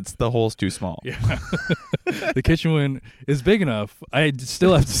sink, the hole's too small. Yeah. The kitchen one is big enough. I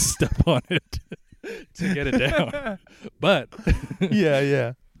still have to step on it to get it down. But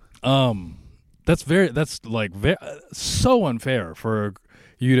yeah. That's so unfair for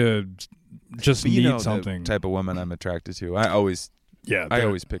you to just need something. The type of woman I'm attracted to. I always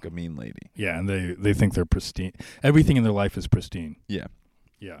pick a mean lady. Yeah, and they think they're pristine. Everything in their life is pristine. Yeah.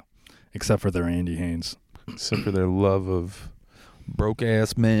 Yeah. Except for their Andy Haynes. Except for their love of broke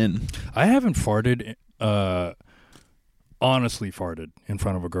ass men. I haven't farted honestly farted in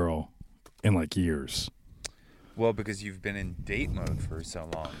front of a girl in years. Well, because you've been in date mode for so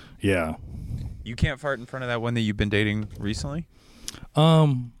long. Yeah. You can't fart in front of that one that you've been dating recently?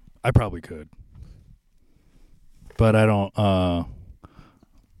 I probably could. But I don't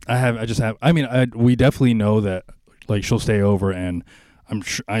we definitely know that she'll stay over and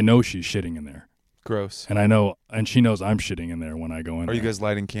I know she's shitting in there. Gross. And she knows I'm shitting in there when I go in. Are you guys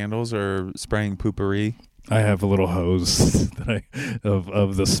lighting candles or spraying poopery? I have a little hose that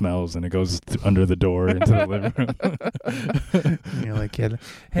of the smells, and it goes under the door into the living room. And you're like,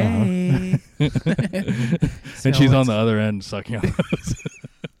 hey. And she's on the other end sucking on those.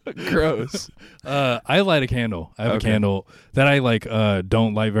 Gross. I light a candle. I have a candle that I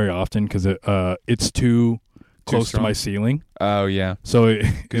don't light very often because it's too close to my ceiling. Oh yeah. So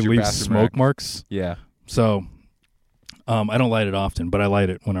it leaves smoke marks. Yeah. So I don't light it often, but I light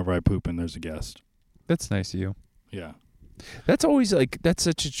it whenever I poop and there's a guest. That's nice of you. Yeah. That's always that's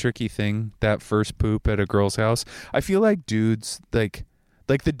such a tricky thing, that first poop at a girl's house. I feel like dudes like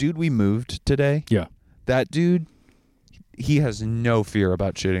the dude we moved today. Yeah. That dude, he has no fear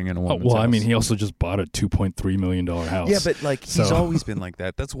about shitting in a woman's well, house. I mean, he also just bought a $2.3 million house. Yeah, but like he's always been like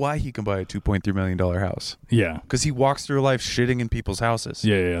that. That's why he can buy a $2.3 million house. Yeah. Because he walks through life shitting in people's houses.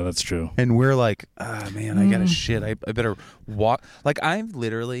 Yeah, that's true. And we're like, man, I gotta shit. I better walk. Like I've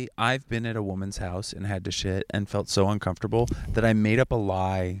been at a woman's house and had to shit and felt so uncomfortable that I made up a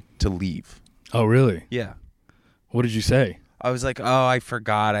lie to leave. Oh, really? Yeah. What did you say? I was like, oh, I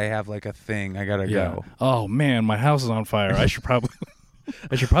forgot I have like a thing. I gotta go. Oh man, my house is on fire. I should probably leave.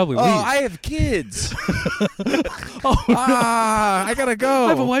 Oh, I have kids. I gotta go. I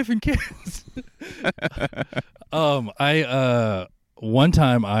have a wife and kids. One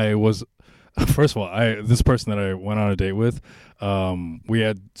time I was, first of all, this person that I went on a date with, we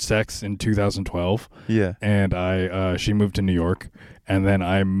had sex in 2012. Yeah. And she moved to New York, and then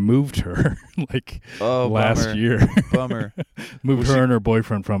I moved her last bummer. year. Bummer. Moved her and her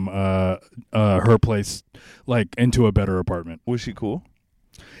boyfriend from her place into a better apartment. Was she cool?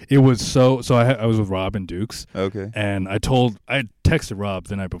 It was so I was with Rob and Dukes. Okay. And I texted Rob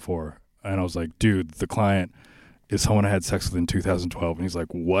the night before, and I was like, dude, the client is someone I had sex with in 2012. And he's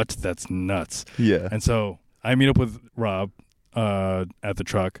like, what? That's nuts. Yeah. And so I meet up with Rob at the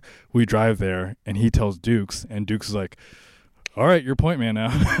truck. We drive there, and he tells Dukes, and Dukes is like, all right, your point man now.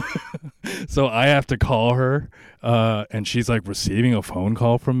 So I have to call her, and she's like receiving a phone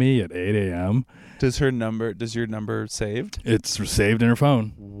call from me at 8 a.m. Does your number saved? It's saved in her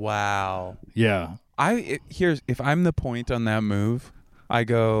phone. Wow. Yeah. If I'm the point on that move, I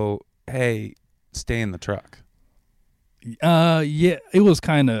go, hey, stay in the truck. Yeah, it was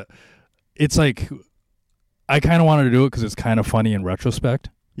kind of, it's like, I kind of wanted to do it because it's kind of funny in retrospect.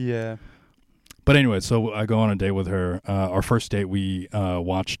 Yeah. But anyway, so I go on a date with her. Our first date, we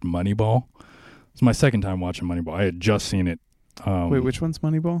watched Moneyball. It's my second time watching Moneyball. I had just seen it. Wait, which one's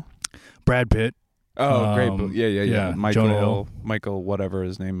Moneyball? Brad Pitt. Oh, great. Yeah. Jonah Hill. Michael, whatever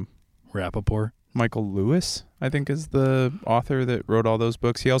his name. Rappaport. Michael Lewis, I think, is the author that wrote all those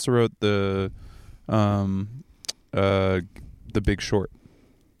books. He also wrote The Big Short.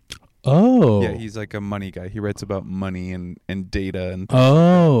 Oh. Yeah, he's like a money guy. He writes about money and data and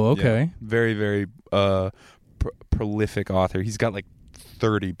okay. Yeah, very, very prolific author. He's got like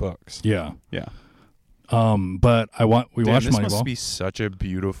 30 books. Yeah. Yeah. But we watched this Moneyball. Must be such a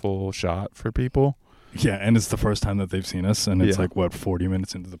beautiful shot for people. Yeah, and it's the first time that they've seen us, and it's 40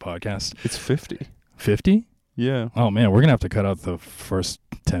 minutes into the podcast. It's 50. 50? Yeah. Oh man, we're gonna have to cut out the first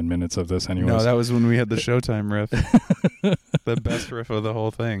 10 minutes of this anyways. No, that was when we had the Showtime riff. The best riff of the whole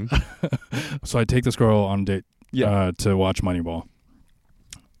thing. So I take this girl on a date to watch Moneyball.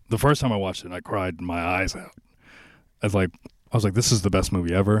 The first time I watched it, I cried my eyes out. I was like, this is the best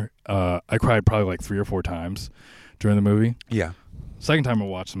movie ever. I cried probably like 3 or 4 times during the movie. Yeah. Second time I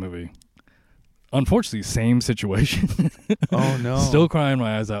watched the movie, unfortunately, same situation. Oh no. Still crying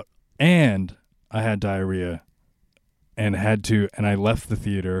my eyes out. And I had diarrhea and I left the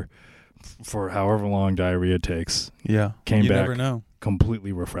theater for however long diarrhea takes. Yeah. Came you back never know.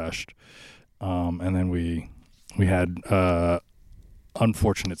 completely refreshed. And then we had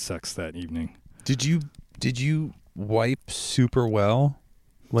unfortunate sex that evening. Did you wipe super well?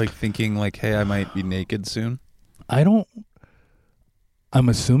 Like thinking like, hey, I might be naked soon? I'm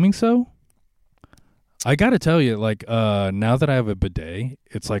assuming so. I got to tell you, like, now that I have a bidet,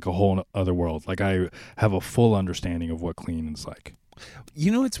 it's like a whole other world. Like, I have a full understanding of what clean is like.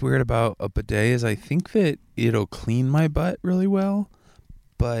 You know what's weird about a bidet is I think that it'll clean my butt really well,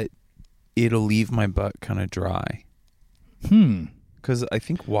 but it'll leave my butt kind of dry. Because I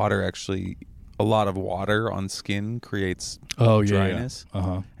think a lot of water on skin creates dryness. Yeah.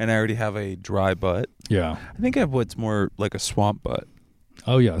 Uh-huh. And I already have a dry butt. Yeah. I think I have what's more like a swamp butt.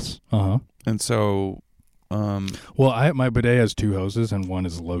 Oh, yes. Uh-huh. And so... well, my bidet has 2 hoses and one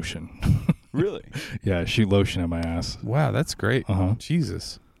is lotion. Really? Yeah, I shoot lotion at my ass. Wow, that's great. Uh-huh.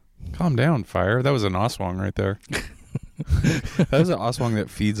 Jesus. Calm down, Fire. That was an Oswong right there. That was an Oswong that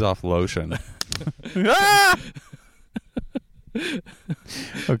feeds off lotion. Ah!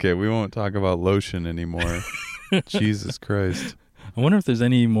 Okay, we won't talk about lotion anymore. Jesus Christ. I wonder if there's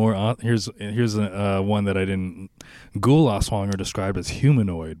any more. Here's one that I didn't. Ghoul Oswong are described as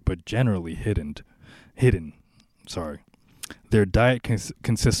humanoid, but generally hidden. Sorry. Their diet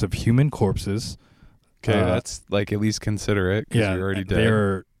consists of human corpses. Okay, that's like at least consider it because you're already dead.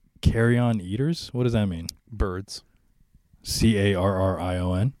 They're carrion eaters. What does that mean? Birds.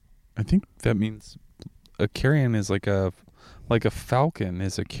 Carrion. I think that means a carrion is like a falcon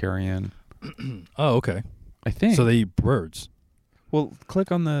is a carrion. Oh, okay. I think. So they eat birds. Well,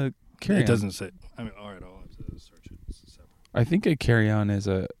 click on the carrion. It doesn't say. I mean, all right, I'll have to search it. It's separate. I think a carrion is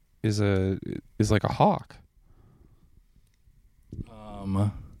like a hawk.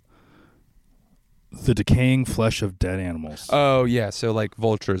 The decaying flesh of dead animals. Oh yeah, so like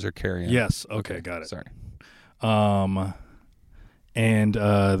vultures are carrion. Yes. Okay, got it. Sorry. And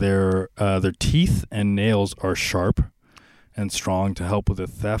their teeth and nails are sharp and strong to help with the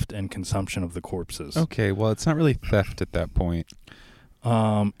theft and consumption of the corpses. Okay, well, it's not really theft at that point.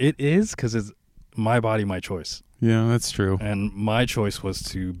 It is, because it's my body, my choice. Yeah, that's true. And my choice was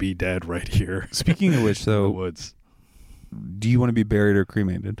to be dead right here. Speaking of which, though, in the woods. Do you want to be buried or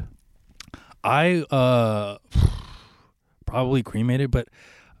cremated? I probably cremated, but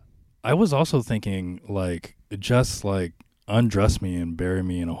I was also thinking just undress me and bury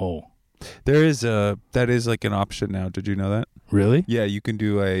me in a hole. That is like an option now. Did you know that? Really? Yeah, you can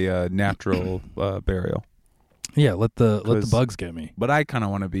do a natural burial. Yeah, let the bugs get me. But I kind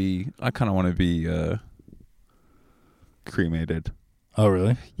of want to be cremated. Oh,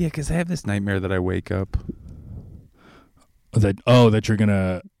 really? Yeah, because I have this nightmare that I wake up. That you're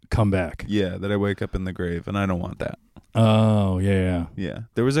gonna come back. Yeah, that I wake up in the grave, and I don't want that. Oh, yeah. Yeah.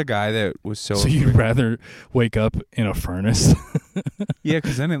 There was a guy that was So you'd rather wake up in a furnace? Yeah,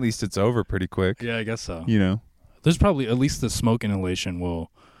 because then at least it's over pretty quick. Yeah, I guess so. You know? There's probably at least the smoke inhalation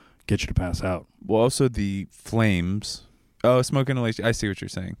will get you to pass out. Well, also the flames. Oh, smoke inhalation. I see what you're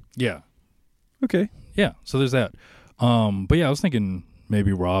saying. Yeah. Okay. Yeah, so there's that. But yeah, I was thinking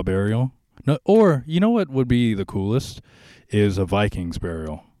maybe raw burial. No, or you know what would be the coolest is a Vikings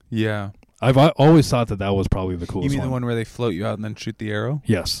burial. Yeah. I've always thought that was probably the coolest. You mean the one where they float you out and then shoot the arrow?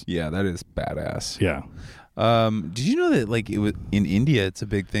 Yes. Yeah, that is badass. Yeah. Did you know that like it was in India? It's a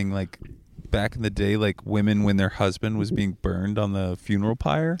big thing. Like back in the day, like women when their husband was being burned on the funeral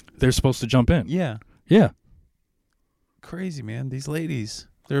pyre, they're supposed to jump in. Yeah. Yeah. Crazy, man. These ladies,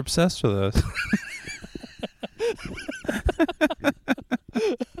 they're obsessed with us.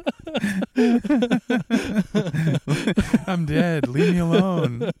 I'm dead. Leave me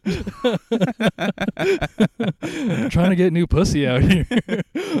alone. I'm trying to get new pussy out here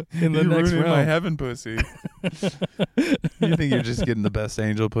in the next round. My heaven pussy. You think you're just getting the best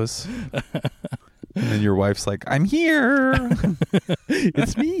angel puss? And then your wife's like, I'm here.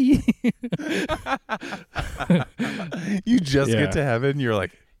 It's me. You just get to heaven. You're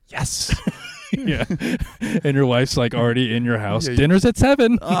like, yes. Yeah. And your wife's like already in your house. Yeah, Dinner's at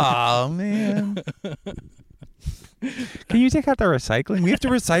 7. Oh, man. Can you take out the recycling? We have to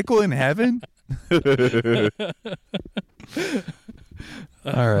recycle in heaven?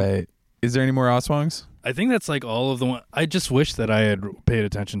 All right. Is there any more Oswangs? I think that's like all of the one. I just wish that I had paid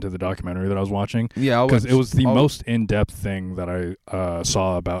attention to the documentary that I was watching. Yeah. Because it was the most in-depth thing that I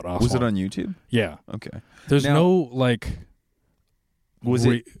saw about Oswang. Was it on YouTube? Yeah. Okay. There's no like... Was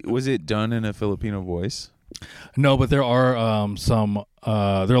it done in a Filipino voice? No, but there are some. There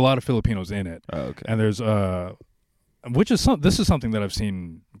are a lot of Filipinos in it. Oh, okay. And there's this is something that I've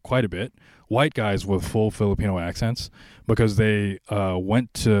seen quite a bit. White guys with full Filipino accents because they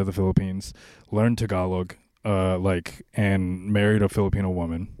went to the Philippines, learned Tagalog, and married a Filipino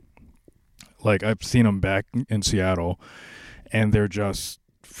woman. Like I've seen them back in Seattle, and they're just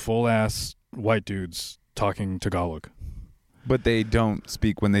full ass white dudes talking Tagalog. But they don't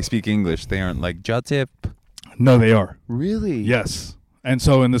speak, when they speak English, they aren't like, Jatip. No, they are. Really? Yes. And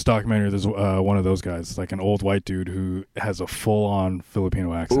so in this documentary, there's one of those guys, like an old white dude who has a full-on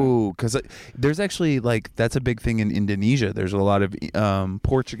Filipino accent. Ooh, because there's actually, like, that's a big thing in Indonesia. There's a lot of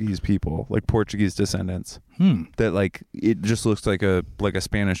Portuguese people, like Portuguese descendants, that, like, it just looks like a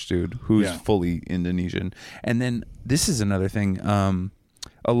Spanish dude who's fully Indonesian. And then this is another thing.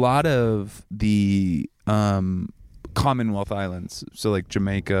 A lot of the... Commonwealth islands, so like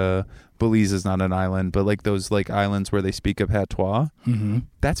Jamaica, Belize is not an island, but like those like islands where they speak a patois,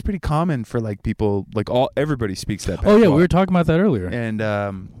 that's pretty common for like people, like everybody speaks that patois. Oh yeah, we were talking about that earlier. And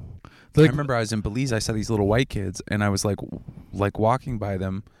I remember I was in Belize, I saw these little white kids, and I was like walking by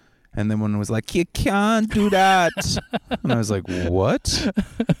them, and then one was like, you can't do that. And I was like, what?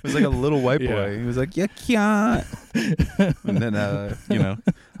 It was like a little white boy. He was like, you can't. And then, I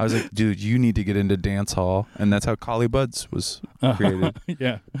was like, dude, you need to get into dance hall. And that's how Kali Buds was created.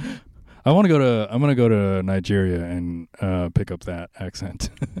 Yeah. I'm going to go to Nigeria and pick up that accent.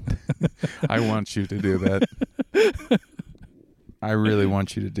 I want you to do that. I really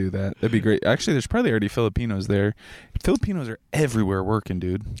want you to do that. That'd be great. Actually, there's probably already Filipinos there. Filipinos are everywhere working,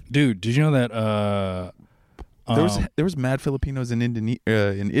 dude. Dude, did you know that there was mad Filipinos in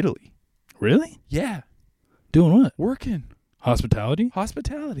Italy. Really? Yeah. Doing what? Working.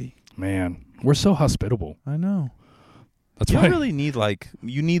 Hospitality? Man, we're so hospitable. I know. That's you why really need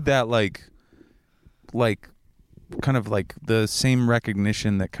you need that like kind of like the same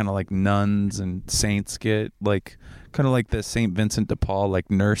recognition that kind of like nuns and saints get, like kind of like the St. Vincent de Paul like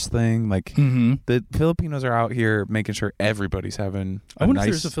nurse thing. Like the Filipinos are out here making sure everybody's having I wonder if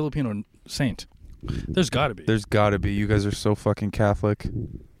there's a Filipino saint. There's got to be. There's got to be. You guys are so fucking Catholic.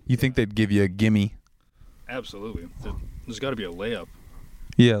 You think they'd give you a gimme? Absolutely. There's got to be a layup.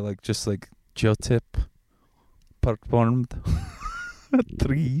 Yeah, like just like Jotip performed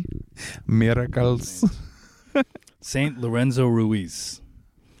 3 miracles. Saint Lorenzo Ruiz,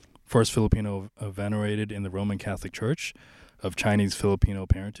 first Filipino venerated in the Roman Catholic Church of Chinese Filipino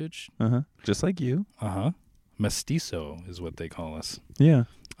parentage. Just like you. Mestizo is what they call us. Yeah.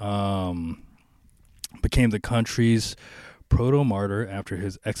 Became the country's proto-martyr after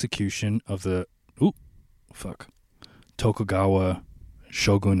his execution of the Tokugawa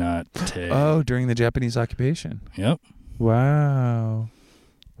shogunate. Oh, during the Japanese occupation. Yep. Wow.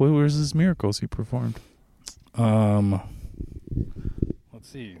 What was his miracles he performed? Let's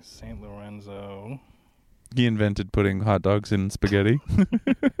see. Saint Lorenzo. He invented putting hot dogs in spaghetti.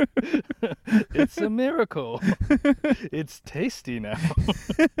 It's a miracle. It's tasty now.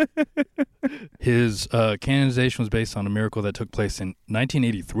 His canonization was based on a miracle that took place in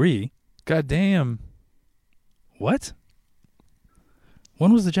 1983. God damn. What?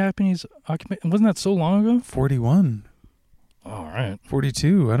 When was the Japanese occupation? Wasn't that so long ago? 41. All right.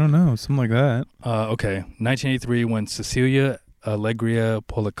 42. I don't know. Something like that. Okay. 1983, when Cecilia Allegria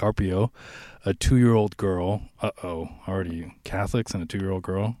Policarpio, a 2-year-old girl. Already Catholics and a 2-year-old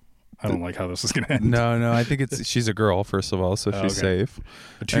girl. I don't like how this is going to end. No. I think she's a girl, first of all, so she's safe.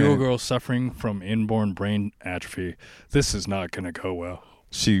 A 2-year-old girl suffering from inborn brain atrophy. This is not going to go well.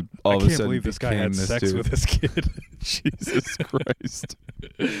 She all of a sudden I can't believe this guy had sex with this kid. Jesus Christ.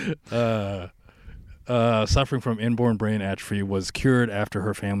 Suffering from inborn brain atrophy, was cured after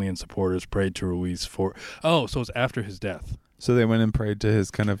her family and supporters prayed to Ruiz for... Oh, so it's after his death. So they went and prayed to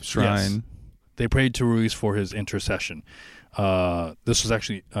his kind of shrine. Yes. They prayed to Ruiz for his intercession. This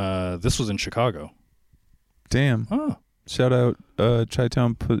was in Chicago. Damn. Oh. Shout out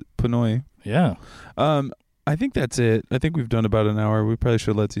Chi-Town Pinoy. Yeah. I think that's it. I think we've done about an hour. We probably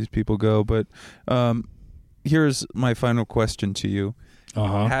should let these people go. But here's my final question to you.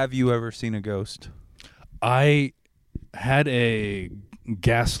 Have you ever seen a ghost? I had a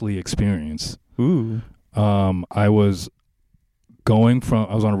ghastly experience. Ooh. I was on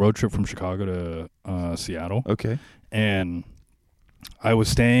a road trip from Chicago to Seattle. Okay. And I was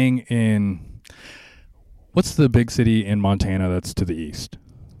staying in, what's the big city in Montana that's to the east?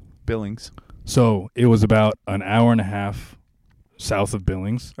 Billings. So it was about an hour and a half south of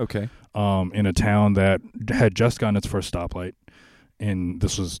Billings. Okay. In a town that had just gotten its first stoplight.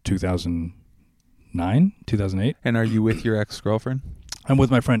 This was 2009, 2008. And are you with your ex-girlfriend? I'm with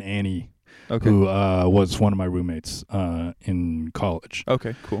my friend Annie. Okay. Who was one of my roommates in college.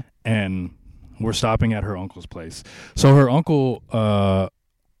 Okay, cool. And we're stopping at her uncle's place. So her uncle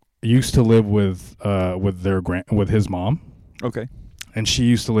used to live with his mom. Okay. And she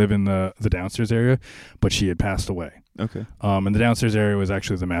used to live in the downstairs area, but she had passed away. Okay. And the downstairs area was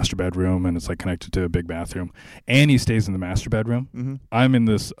actually the master bedroom, and it's like connected to a big bathroom. Annie stays in the master bedroom. Mm-hmm. I'm in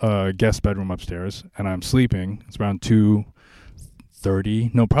this guest bedroom upstairs, and I'm sleeping. It's around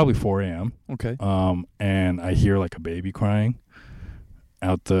 2:30, no, probably 4 a.m. Okay. And I hear like a baby crying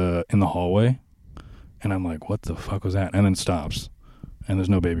in the hallway, and I'm like, "What the fuck was that?" And then it stops, and there's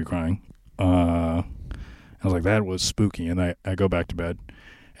no baby crying. I was like, that was spooky, and I go back to bed.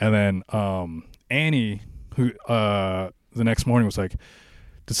 And then Annie, who the next morning was like,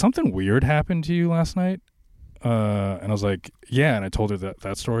 did something weird happen to you last night? And I was like, yeah, and I told her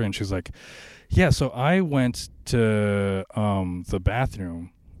that story, and she's like, yeah, so I went to the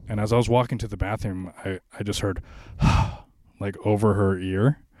bathroom, and as I was walking to the bathroom, I just heard, like, over her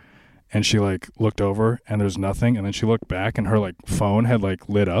ear, and she, like, looked over, and there's nothing, and then she looked back, and her, like, phone had, like,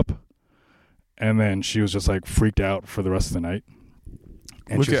 lit up. And then she was just like freaked out for the rest of the night.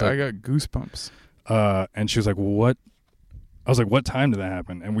 And I got goosebumps. And she was like, "What?" I was like, "What time did that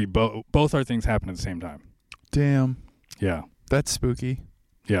happen?" And we both our things happened at the same time. Damn. Yeah. That's spooky.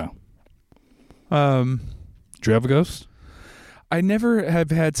 Yeah. Do you have a ghost? I never have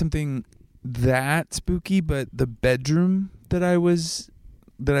had something that spooky, but the bedroom that I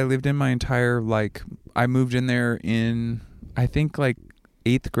lived in my entire, like, I moved in there in, I think, like,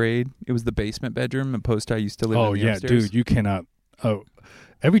 8th grade. It was the basement bedroom opposed I used to live in the upstairs. Dude, you cannot.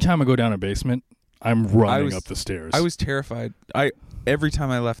 Every time I go down a basement, I'm running up the stairs. I was terrified. Every time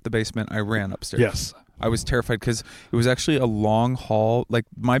I left the basement, I ran upstairs. Yes. I was terrified because it was actually a long hall. Like,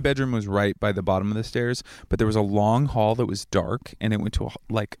 my bedroom was right by the bottom of the stairs, but there was a long hall that was dark, and it went to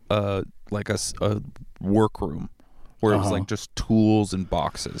a workroom. where it was like just tools and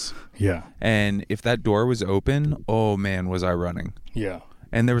boxes. Yeah. And if that door was open, oh man, was I running. Yeah.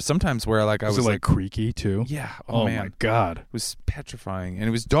 And there was sometimes where like I was it like creaky too? Yeah. Oh man. my God. It was petrifying, and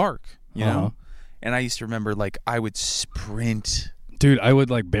it was dark, you know? And I used to remember like I would sprint. Dude, I would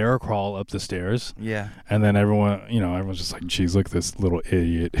like bear crawl up the stairs. Yeah. And then everyone's just like, geez, look at this little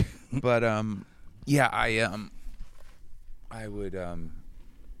idiot. But yeah,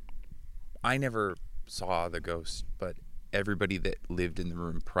 I never saw the ghost, but everybody that lived in the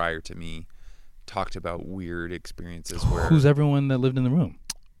room prior to me talked about weird experiences where Who's everyone that lived in the room?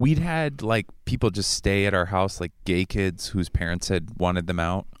 We'd had like people just stay at our house, like gay kids whose parents had wanted them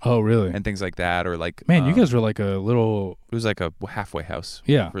out. Oh, really? And things like that, or like man, you guys were like a little. It was like a halfway house.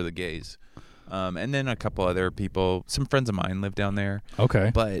 Yeah. For the gays, and then a couple other people. Some friends of mine lived down there.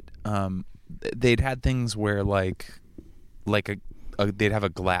 Okay. But they'd had things where like they'd have a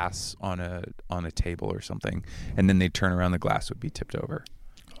glass on a table or something, and then they'd turn around, the glass would be tipped over.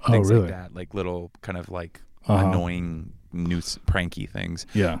 Things really? like that, like little kind of like annoying pranky things.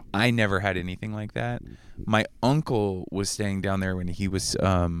 Yeah. I never had anything like that. My uncle was staying down there when he was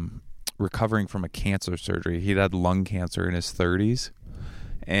recovering from a cancer surgery. He'd had lung cancer in his 30s,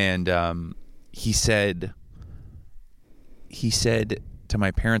 and he said to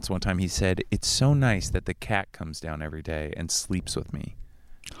my parents one time, he said, "It's so nice that the cat comes down every day and sleeps with me."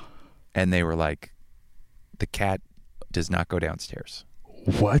 And they were like, "The cat does not go downstairs."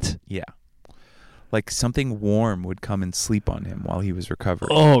 What? Yeah. Like something warm would come and sleep on him while he was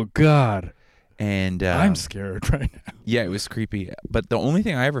recovering. Oh, God. And I'm scared right now. Yeah, it was creepy. But the only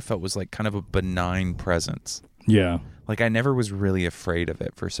thing I ever felt was like kind of a benign presence. Yeah. Like I never was really afraid of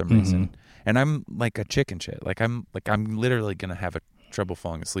it for some reason. And I'm like a chicken shit. Like I'm literally going to have trouble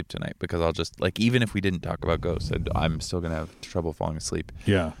falling asleep tonight because I'll just like, even if we didn't talk about ghosts, I'm still going to have trouble falling asleep.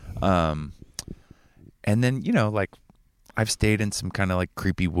 Yeah. And then, like I've stayed in some kind of like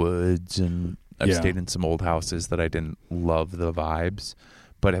creepy woods, and I've stayed in some old houses that I didn't love the vibes,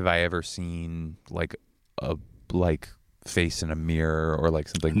 but have I ever seen like a face in a mirror or like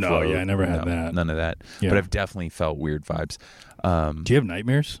something? No, float? Yeah, I never had that. None of that. Yeah. But I've definitely felt weird vibes. Do you have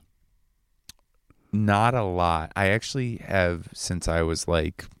nightmares? Not a lot. I actually have since I was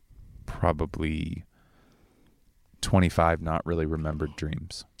like probably 25, not really remembered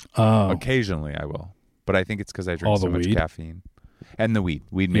dreams. Occasionally I will, but I think it's because I drink so much caffeine. And the weed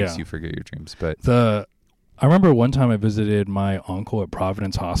makes you forget your dreams. But I remember one time I visited my uncle at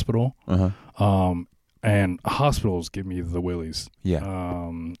Providence Hospital, and hospitals give me the willies. Yeah.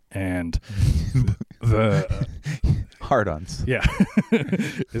 And the hard-ons. Yeah.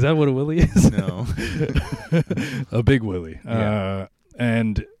 Is that what a willy is? No. A big willy. Yeah.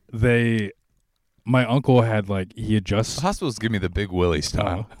 And my uncle had he had just hospitals give me the big willy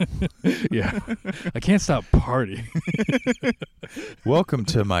style. Yeah. I can't stop partying. Welcome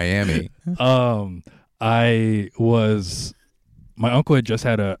to Miami. My uncle had just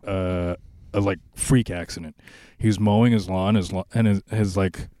had a freak accident. He was mowing his lawn, and his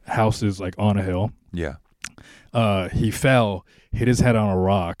house is on a hill. Yeah. He fell, hit his head on a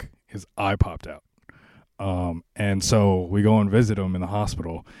rock, his eye popped out. And so we go and visit him in the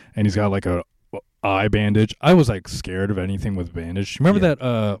hospital, and he's got a eye bandage. I was scared of anything with bandage. Remember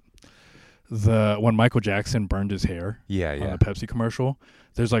that when Michael Jackson burned his hair on the Pepsi commercial?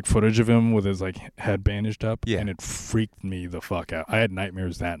 There's footage of him with his head bandaged up, and it freaked me the fuck out. I had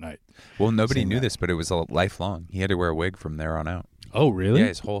nightmares that night. Well, nobody knew this, but it was lifelong. He had to wear a wig from there on out. Oh, really? Yeah,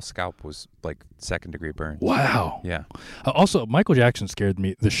 his whole scalp was second-degree burn. Wow. Yeah. Also, Michael Jackson scared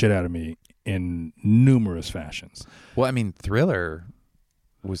the shit out of me in numerous fashions. Well, I mean, Thriller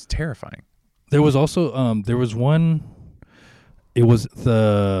was terrifying. There was also there was one. It was it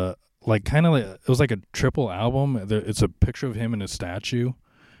was like a triple album. It's a picture of him in a statue,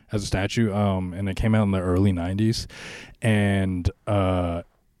 and it came out in the early 90s, and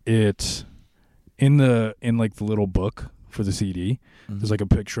it in the little book for the CD, there's a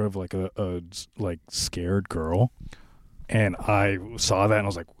picture of a scared girl, and I saw that and I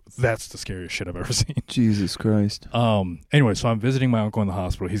was like, that's the scariest shit I've ever seen. Jesus Christ. Anyway, so I'm visiting my uncle in the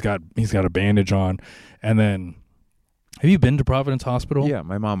hospital. He's got a bandage on, and then. Have you been to Providence Hospital? Yeah,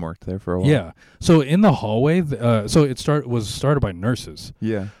 my mom worked there for a while. Yeah. So in the hallway, so it was started by nurses.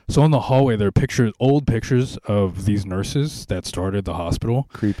 Yeah. So in the hallway, there are old pictures of these nurses that started the hospital.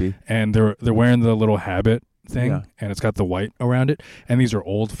 Creepy. And they're wearing the little habit thing, and it's got the white around it. And these are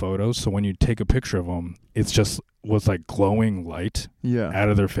old photos, so when you take a picture of them, it's just was glowing light out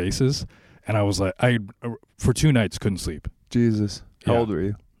of their faces. And I was I for 2 nights couldn't sleep. Jesus. How old were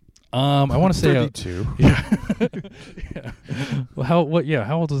you? I want to say 32. Yeah. Yeah. Well,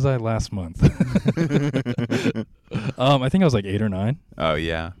 how old was I last month? I think I was like 8 or 9. Oh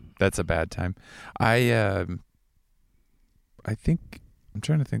yeah, that's a bad time. I think I'm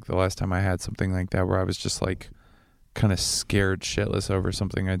trying to think the last time I had something like that where I was just like kind of scared shitless over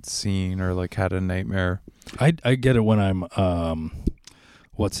something I'd seen or like had a nightmare. I get it when I'm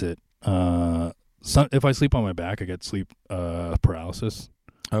what's it? If I sleep on my back, I get sleep paralysis.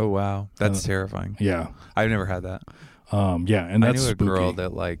 Oh wow, that's terrifying. Yeah, I've never had that. Yeah, and that's I knew a spooky. girl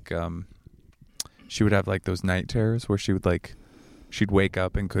that like she would have like those night terrors where she would like she'd wake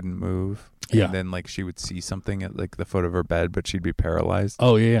up and couldn't move. Yeah. And then like she would see something at like the foot of her bed, but she'd be paralyzed.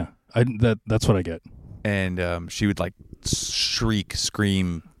 Oh yeah. That's what I get. And she would like shriek,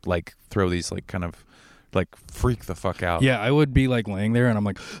 scream, like throw these like kind of like freak the fuck out. Yeah, I would be like laying there and I'm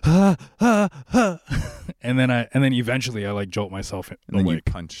like, ah, ah, ah. and then eventually I like jolt myself and then awake.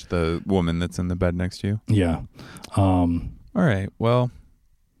 you punch the woman that's in the bed next to you. Yeah. All right. Well,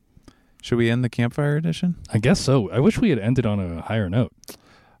 should we end the campfire edition? I guess so. I wish we had ended on a higher note.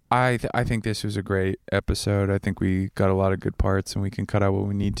 I think this was a great episode. I think we got a lot of good parts and we can cut out what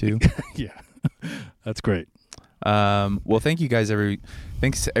we need to. Yeah. That's great. Well, thank you guys.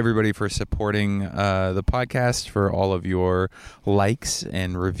 Thanks to everybody for supporting the podcast, for all of your likes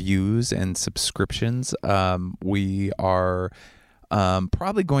and reviews and subscriptions. We are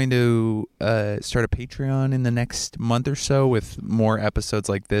probably going to start a Patreon in the next month or so with more episodes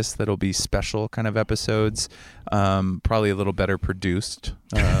like this that'll be special kind of episodes, probably a little better produced.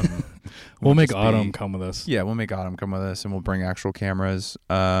 We'll make Autumn come with us. Yeah, we'll make Autumn come with us, and we'll bring actual cameras.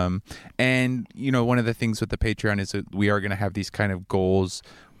 And, you know, one of the things with the Patreon is that we are going to have these kind of goals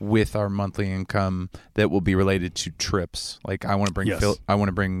with our monthly income that will be related to trips. Like, I want to bring I want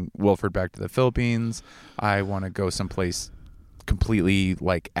to bring Wilford back to the Philippines. I want to go someplace completely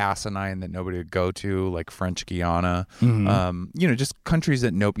like asinine that nobody would go to, like French Guiana. Mm-hmm. You know, just countries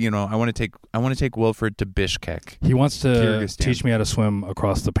that I want to take Wilford to Bishkek. He wants to Kyrgyzstan. teach me how to swim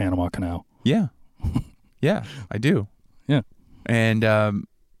across the Panama Canal. Yeah. Yeah, I do. Yeah. And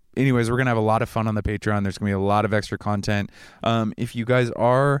anyways, we're going to have a lot of fun on the Patreon. There's going to be a lot of extra content. If you guys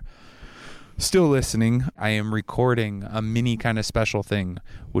are still listening, I am recording a mini kind of special thing,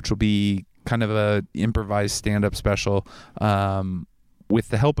 which will be kind of a improvised stand-up special with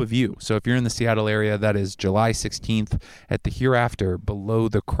the help of you. So if you're in the Seattle area, that is July 16th at the Hereafter below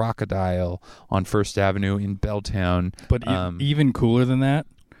the Crocodile on First Avenue in Belltown. But even cooler than that,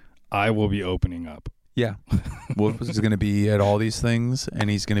 I will be opening up. Yeah. Wolf is going to be at all these things, and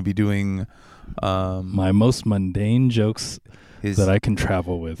he's going to be doing my most mundane jokes that I can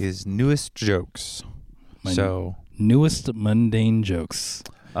travel with. His newest jokes. Newest mundane jokes.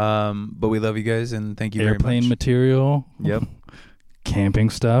 But we love you guys, and thank you very much. Airplane material. Yep. Camping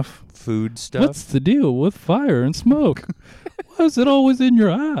stuff. Food stuff. What's the deal with fire and smoke? Why is it always in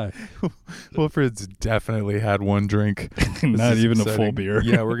your eye? Wilfred's definitely had one drink. Not even a full beer.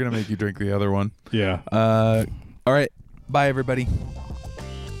 Yeah, we're going to make you drink the other one. Yeah. All right. Bye, everybody.